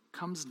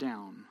comes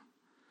down.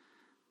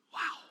 Wow.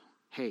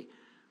 Hey,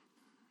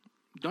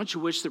 don't you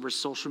wish there was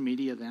social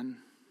media then?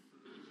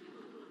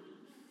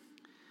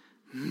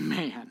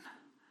 Man.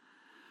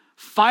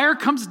 Fire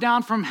comes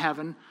down from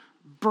heaven,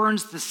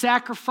 burns the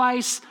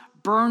sacrifice,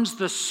 burns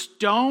the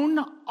stone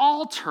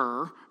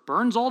altar,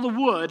 burns all the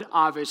wood,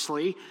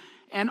 obviously,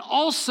 and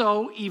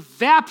also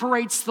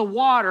evaporates the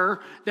water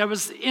that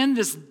was in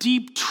this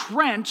deep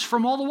trench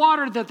from all the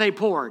water that they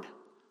poured.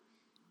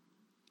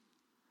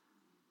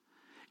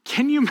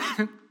 Can you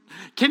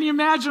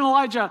imagine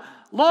Elijah,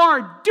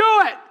 Lord,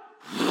 do it?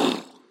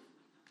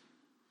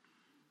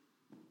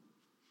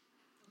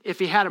 If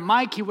he had a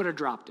mic, he would have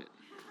dropped it.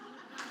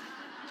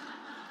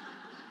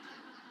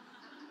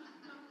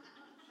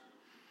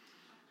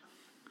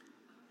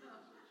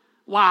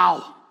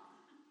 Wow.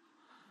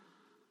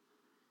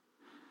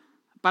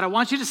 But I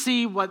want you to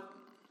see what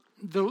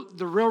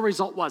the real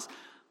result was.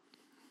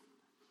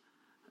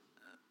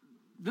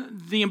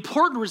 The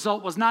important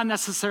result was not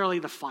necessarily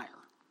the fire.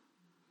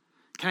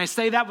 Can I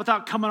say that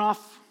without coming off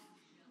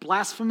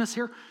blasphemous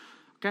here?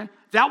 Okay.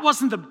 That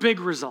wasn't the big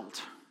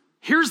result.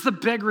 Here's the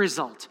big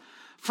result.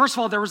 First of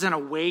all, there was an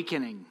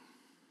awakening.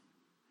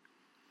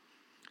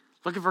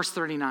 Look at verse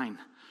 39.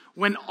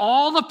 When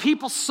all the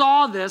people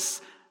saw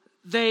this,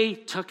 they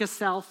took a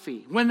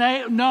selfie. When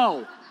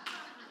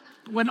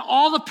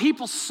all the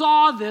people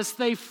saw this,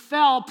 they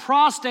fell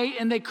prostrate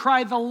and they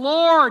cried, the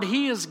Lord,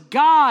 He is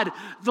God.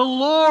 The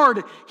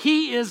Lord,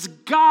 He is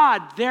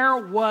God. There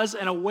was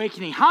an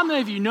awakening. How many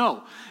of you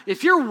know,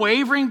 if you're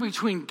wavering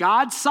between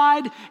God's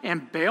side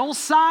and Baal's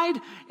side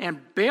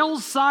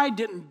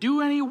didn't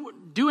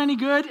do any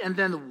good, and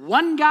then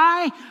one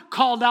guy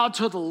called out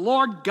to the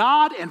Lord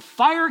God and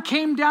fire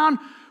came down,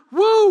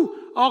 woo,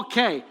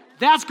 okay,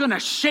 that's going to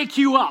shake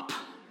you up.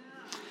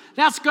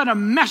 That's going to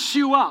mess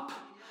you up.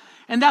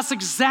 And that's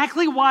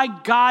exactly why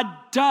God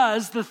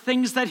does the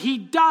things that He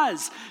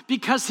does,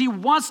 because He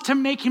wants to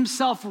make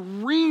Himself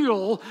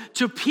real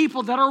to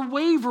people that are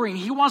wavering.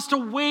 He wants to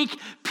wake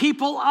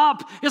people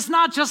up. It's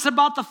not just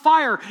about the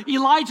fire.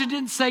 Elijah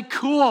didn't say,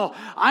 cool,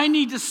 I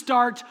need to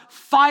start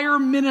fire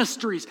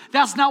ministries.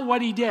 That's not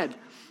what he did.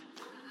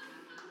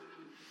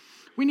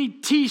 We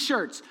need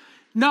t-shirts.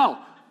 No.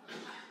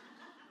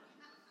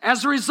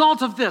 As a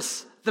result of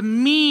this, the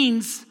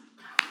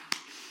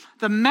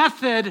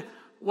method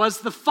was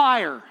the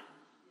fire.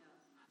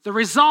 The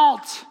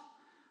result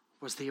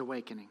was the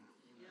awakening.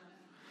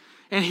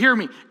 And hear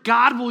me,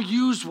 God will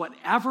use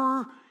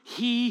whatever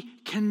He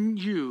can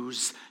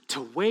use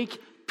to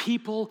wake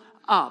people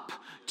up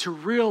to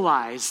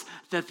realize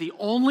that the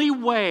only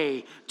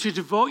way to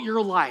devote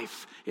your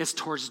life is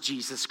towards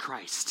Jesus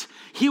Christ.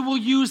 He will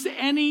use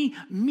any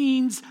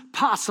means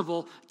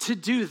possible to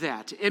do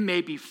that. It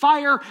may be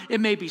fire, it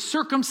may be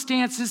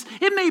circumstances,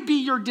 it may be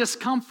your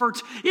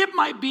discomfort, it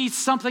might be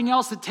something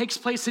else that takes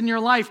place in your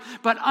life.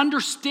 But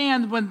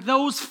understand, when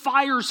those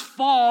fires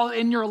fall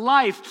in your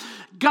life,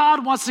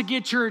 God wants to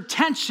get your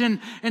attention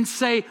and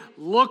say,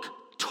 look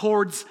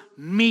towards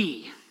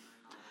me.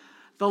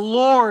 The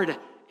Lord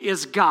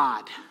is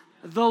God.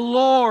 The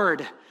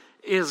Lord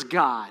is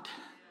God.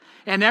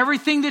 And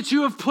everything that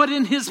you have put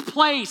in His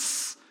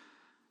place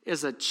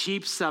is a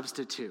cheap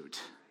substitute.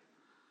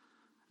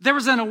 There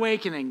was an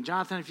awakening.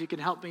 Jonathan, if you can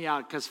help me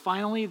out, because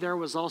finally there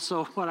was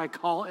also what I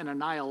call an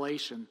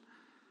annihilation.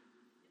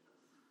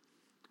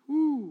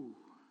 Woo.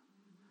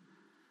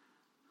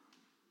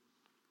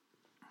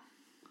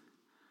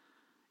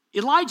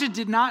 Elijah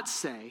did not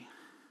say,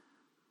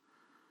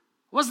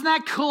 wasn't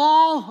that cool?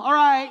 All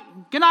right,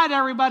 good night,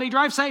 everybody.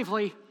 Drive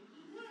safely.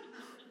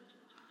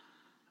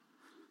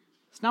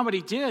 It's not what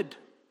he did.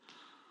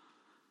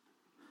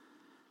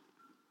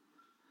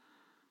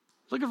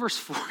 Look at verse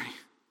 40.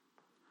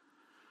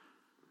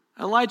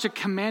 Elijah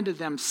commanded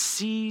them,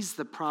 seize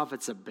the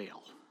prophets of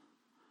Baal.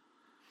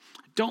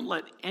 Don't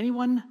let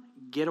anyone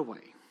get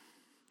away.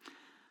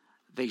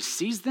 They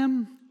seized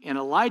them, and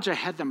Elijah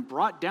had them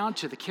brought down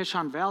to the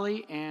Kishon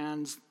Valley,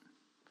 and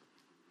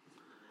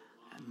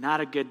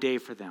not a good day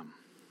for them.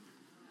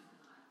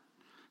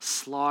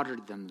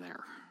 Slaughtered them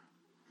there.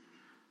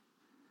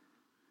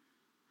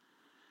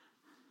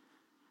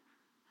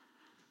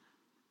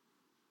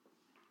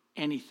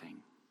 Anything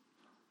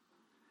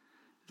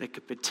that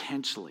could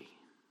potentially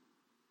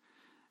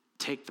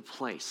take the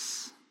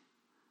place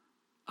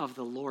of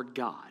the Lord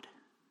God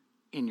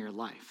in your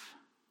life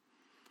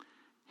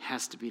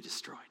has to be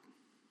destroyed.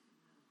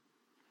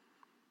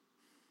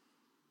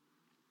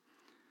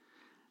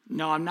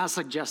 No, I'm not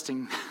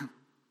suggesting,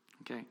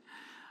 okay,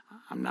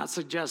 I'm not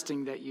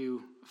suggesting that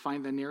you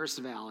find the nearest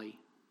valley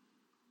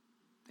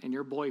and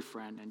your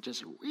boyfriend and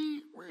just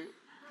wee.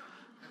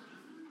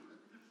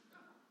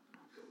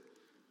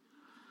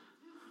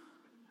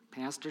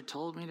 Pastor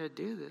told me to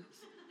do this.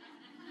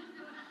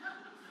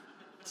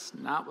 It's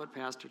not what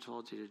Pastor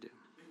told you to do.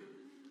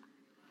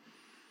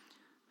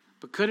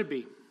 But could it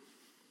be?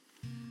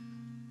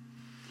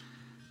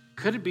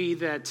 Could it be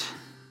that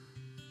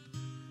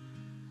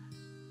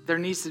there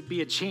needs to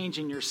be a change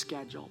in your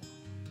schedule?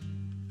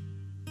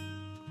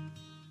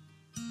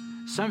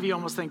 Some of you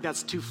almost think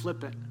that's too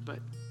flippant, but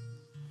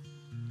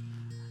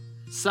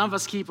some of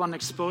us keep on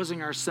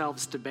exposing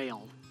ourselves to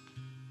Baal.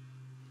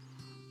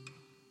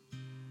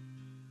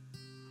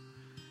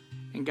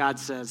 And God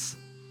says,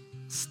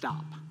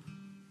 stop.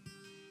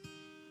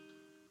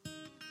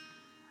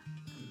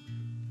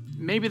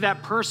 Maybe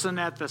that person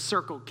at the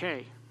Circle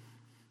K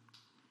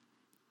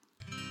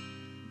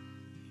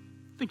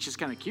thinks she's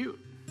kind of cute.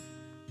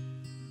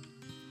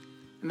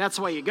 And that's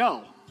why you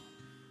go,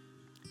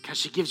 because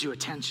she gives you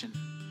attention,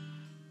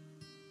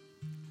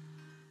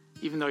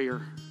 even though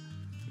you're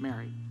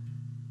married.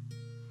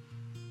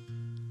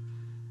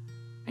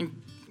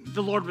 And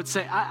the Lord would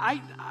say,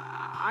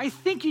 I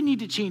think you need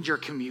to change your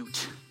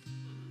commute.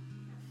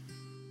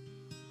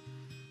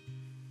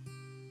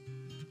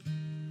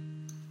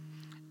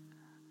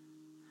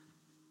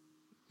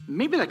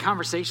 Maybe the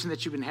conversation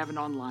that you've been having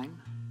online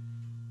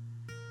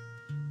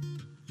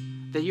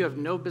that you have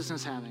no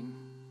business having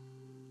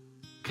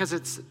because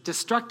it's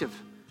destructive.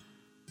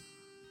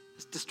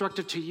 It's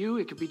destructive to you.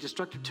 It could be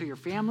destructive to your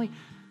family.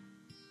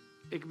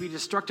 It could be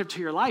destructive to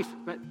your life.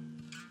 But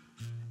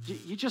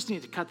you just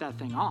need to cut that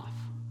thing off.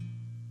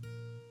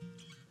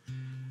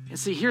 And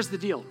see, here's the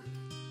deal.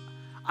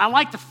 I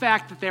like the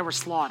fact that they were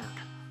slaughtered.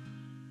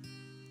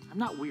 I'm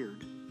not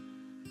weird.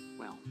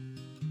 Well.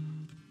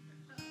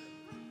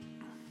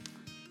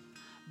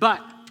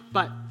 But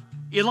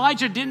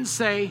Elijah didn't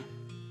say,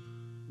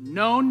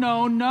 no,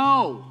 no,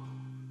 no.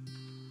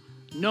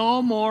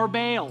 No more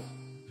Baal.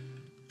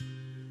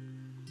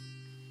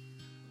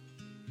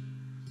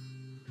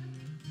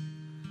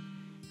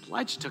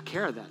 Elijah took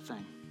care of that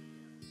thing.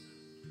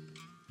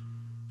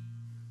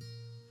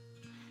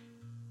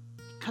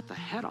 Cut the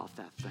head off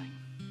that thing.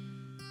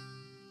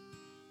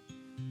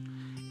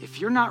 If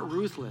you're not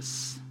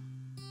ruthless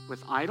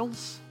with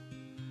idols,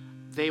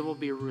 they will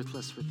be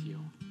ruthless with you.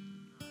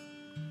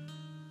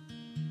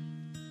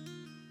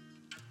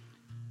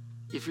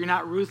 If you're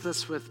not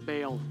ruthless with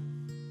Baal,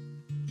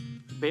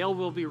 Baal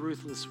will be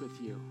ruthless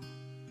with you.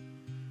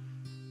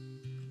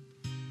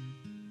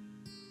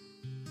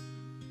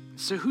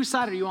 So whose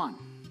side are you on?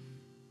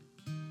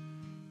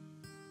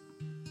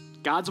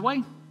 God's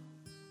way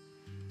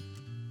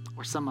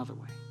or some other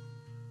way?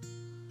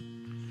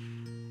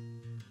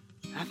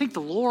 And I think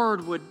the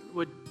Lord would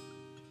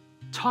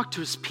talk to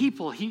his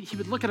people. He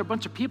would look at a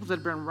bunch of people that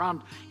have been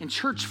around in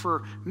church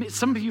for,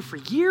 some of you for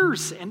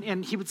years,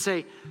 and he would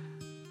say,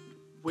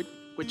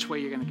 which way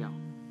you're going to go?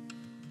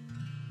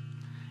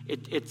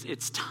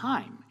 It's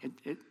time.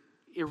 It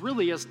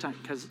really is time.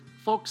 Because,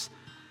 folks,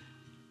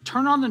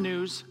 turn on the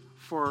news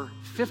for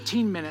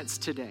 15 minutes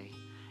today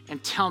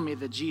and tell me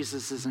that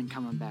Jesus isn't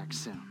coming back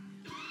soon.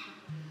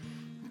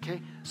 Okay?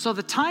 So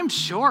the time's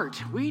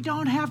short. We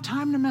don't have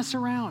time to mess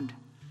around.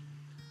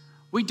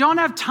 We don't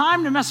have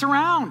time to mess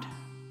around.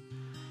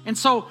 And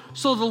so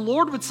the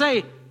Lord would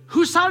say,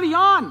 whose side are you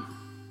on?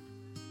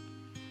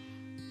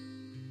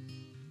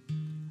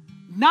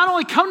 Not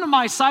only come to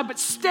my side, but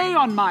stay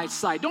on my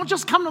side. Don't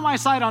just come to my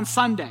side on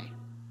Sunday.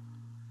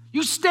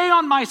 You stay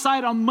on my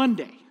side on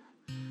Monday.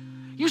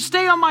 You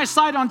stay on my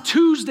side on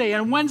Tuesday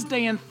and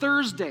Wednesday and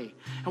Thursday.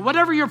 And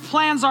whatever your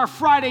plans are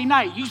Friday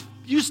night,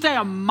 you stay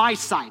on my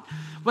side.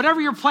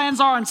 Whatever your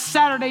plans are on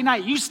Saturday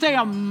night, you stay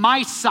on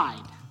my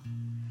side.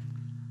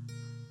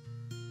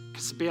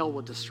 Because Baal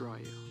will destroy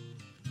you.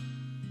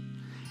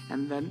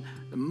 And then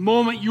the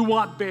moment you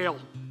want Baal,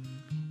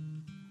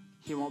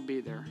 he won't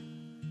be there.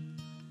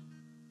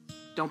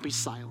 Don't be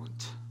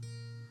silent.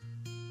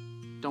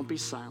 Don't be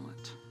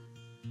silent.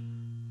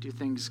 Do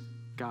things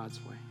God's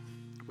way.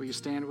 Will you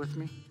stand with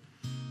me?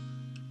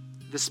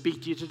 Did this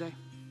speak to you today?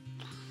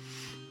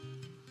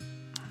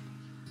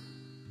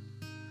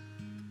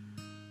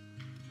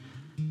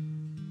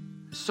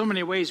 So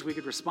many ways we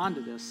could respond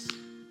to this.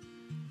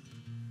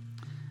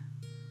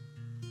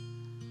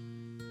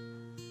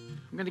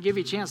 I'm going to give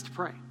you a chance to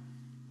pray.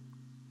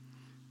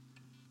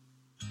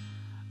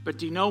 But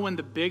do you know when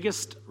the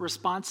biggest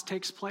response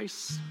takes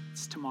place?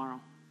 It's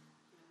tomorrow.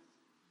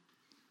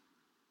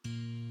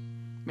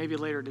 Maybe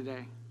later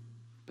today.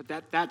 But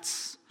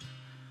that's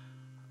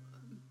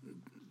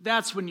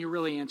when you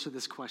really answer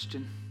this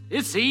question.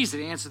 It's easy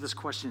to answer this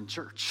question in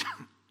church.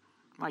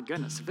 My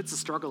goodness, if it's a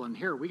struggle in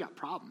here, we got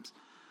problems.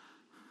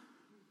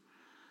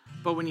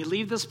 But when you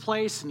leave this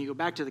place and you go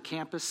back to the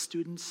campus,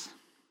 students,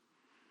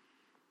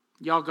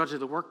 y'all go to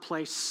the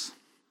workplace,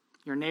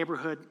 your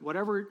neighborhood,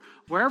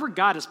 wherever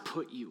God has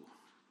put you,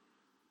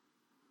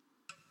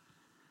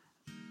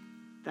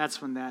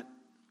 that's when that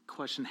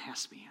question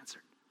has to be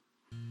answered.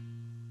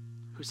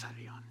 Whose side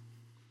are you on?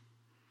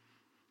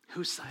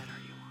 Whose side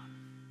are you on?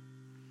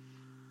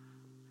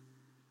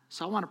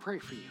 So I want to pray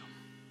for you.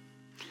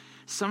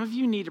 Some of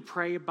you need to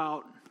pray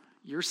about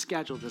your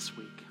schedule this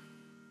week.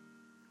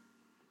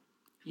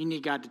 You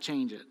need God to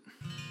change it.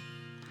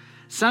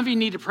 Some of you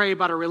need to pray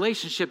about a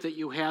relationship that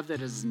you have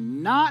that is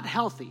not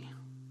healthy.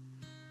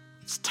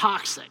 It's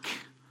toxic.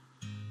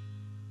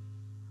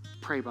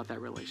 Pray about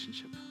that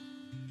relationship.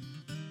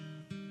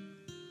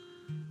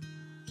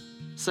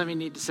 Some of you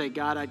need to say,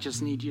 God, I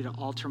just need you to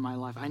alter my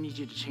life. I need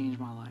you to change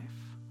my life.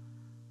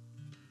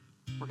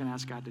 We're going to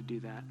ask God to do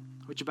that.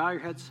 Would you bow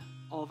your heads,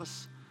 all of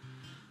us?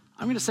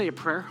 I'm going to say a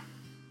prayer.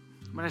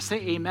 When I say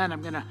amen,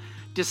 I'm going to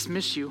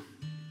dismiss you.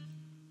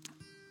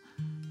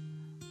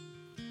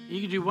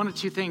 You can do one of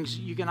two things.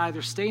 You can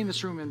either stay in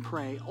this room and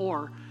pray,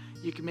 or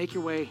you can make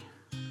your way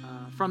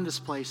from this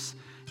place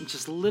and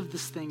just live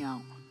this thing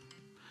out.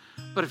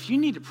 But if you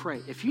need to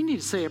pray, if you need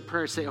to say a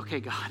prayer, say, okay,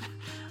 God,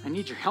 I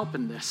need your help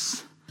in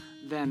this,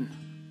 then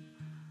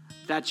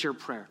that's your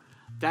prayer.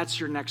 That's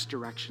your next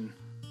direction.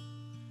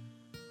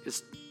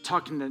 Is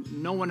talking to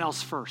no one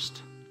else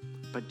first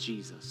but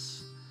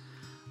Jesus.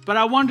 But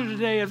I wonder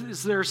today,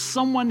 is there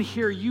someone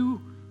here,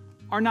 you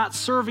are not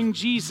serving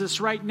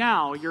Jesus right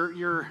now.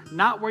 You're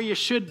not where you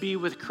should be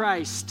with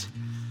Christ.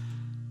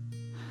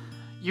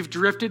 You've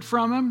drifted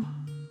from him.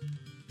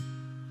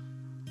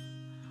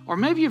 Or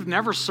maybe you've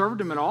never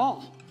served him at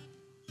all.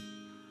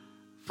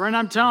 Friend,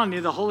 I'm telling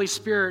you, the Holy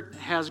Spirit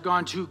has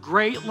gone to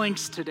great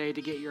lengths today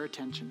to get your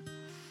attention.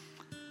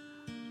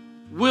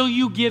 Will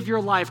you give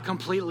your life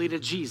completely to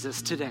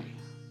Jesus today?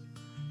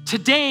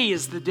 Today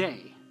is the day.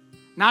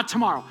 Not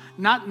tomorrow.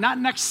 Not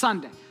next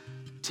Sunday.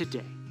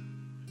 Today.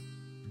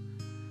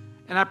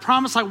 And I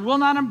promise I will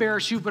not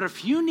embarrass you, but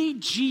if you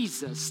need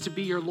Jesus to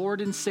be your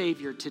Lord and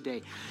Savior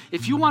today,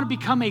 if you want to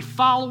become a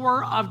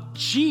follower of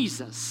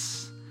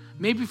Jesus,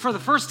 maybe for the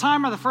first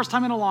time or the first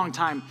time in a long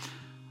time,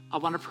 I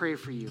want to pray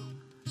for you.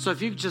 So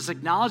if you could just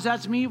acknowledge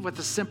that to me with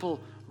a simple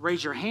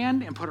raise your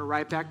hand and put it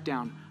right back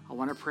down. I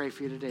want to pray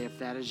for you today if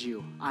that is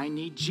you. I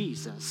need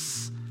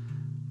Jesus.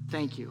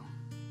 Thank you.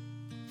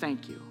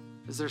 Thank you.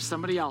 Is there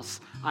somebody else?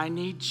 I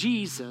need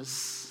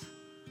Jesus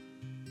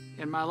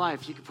in my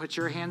life. You can put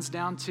your hands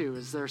down too.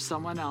 Is there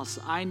someone else?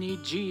 I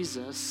need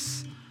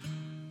Jesus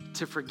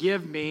to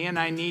forgive me and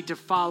I need to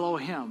follow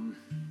him.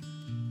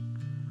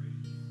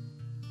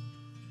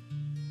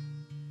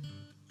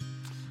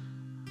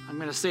 I'm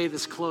going to say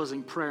this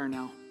closing prayer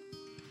now.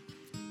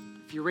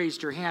 If you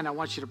raised your hand, I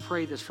want you to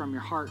pray this from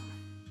your heart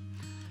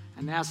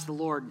and ask the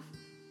Lord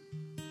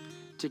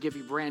to give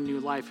you brand new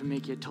life and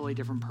make you a totally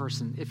different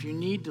person. If you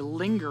need to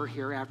linger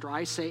here after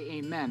I say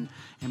amen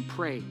and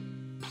pray,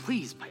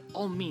 please, by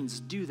all means,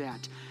 do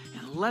that.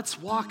 And let's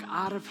walk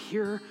out of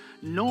here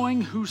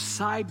knowing whose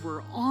side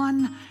we're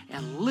on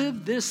and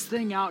live this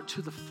thing out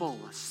to the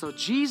fullest. So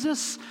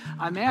Jesus,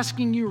 I'm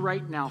asking you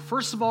right now,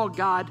 first of all,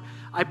 God,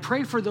 I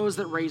pray for those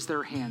that raise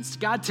their hands.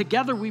 God,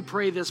 together we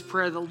pray this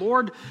prayer. The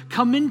Lord,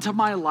 come into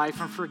my life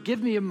and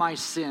forgive me of my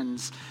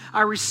sins.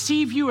 I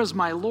receive you as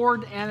my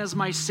Lord and as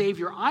my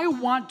Savior. I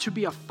want to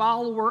be a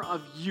follower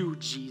of you,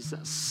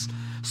 Jesus.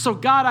 So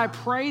God, I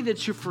pray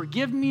that you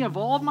forgive me of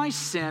all of my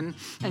sin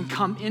and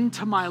come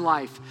into my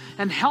life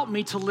and help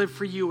me to live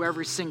for you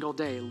every single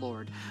day,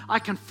 Lord. I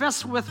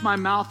confess with my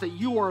mouth that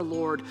you are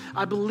Lord.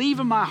 I believe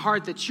in my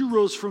heart that you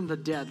rose from the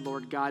dead,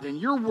 Lord God, and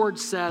your word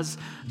says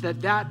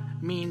that that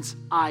means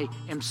I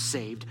am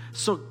saved.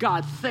 So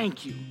God,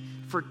 thank you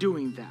for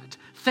doing that.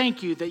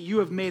 Thank you that you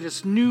have made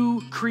us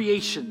new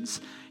creations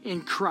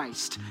in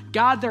Christ.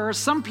 God, there are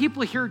some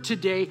people here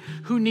today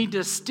who need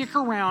to stick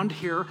around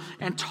here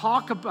and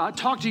talk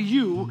to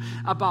you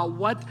about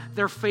what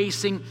they're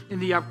facing in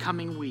the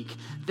upcoming week.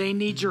 They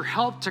need your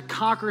help to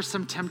conquer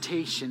some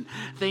temptation.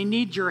 They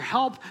need your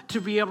help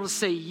to be able to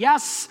say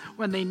yes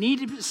when they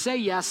need to say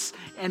yes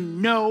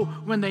and no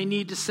when they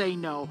need to say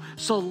no.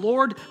 So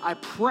Lord, I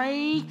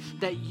pray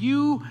that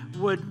you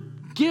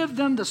would Give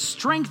them the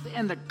strength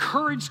and the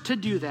courage to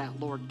do that,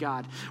 Lord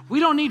God. We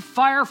don't need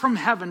fire from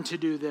heaven to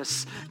do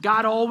this.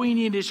 God, all we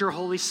need is your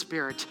Holy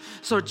Spirit.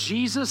 So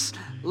Jesus,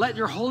 let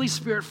your Holy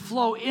Spirit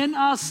flow in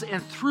us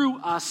and through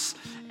us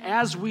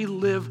as we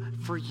live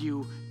for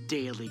you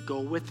daily.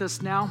 Go with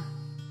us now.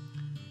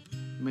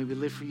 May we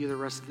live for you the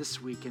rest of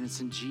this week. And it's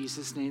in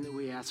Jesus' name that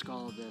we ask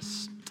all of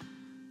this.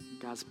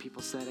 God's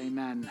people said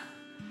amen.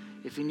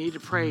 If you need to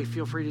pray,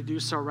 feel free to do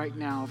so right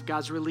now. If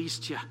God's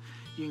released you,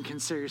 you can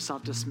consider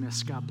yourself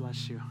dismissed. God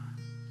bless you.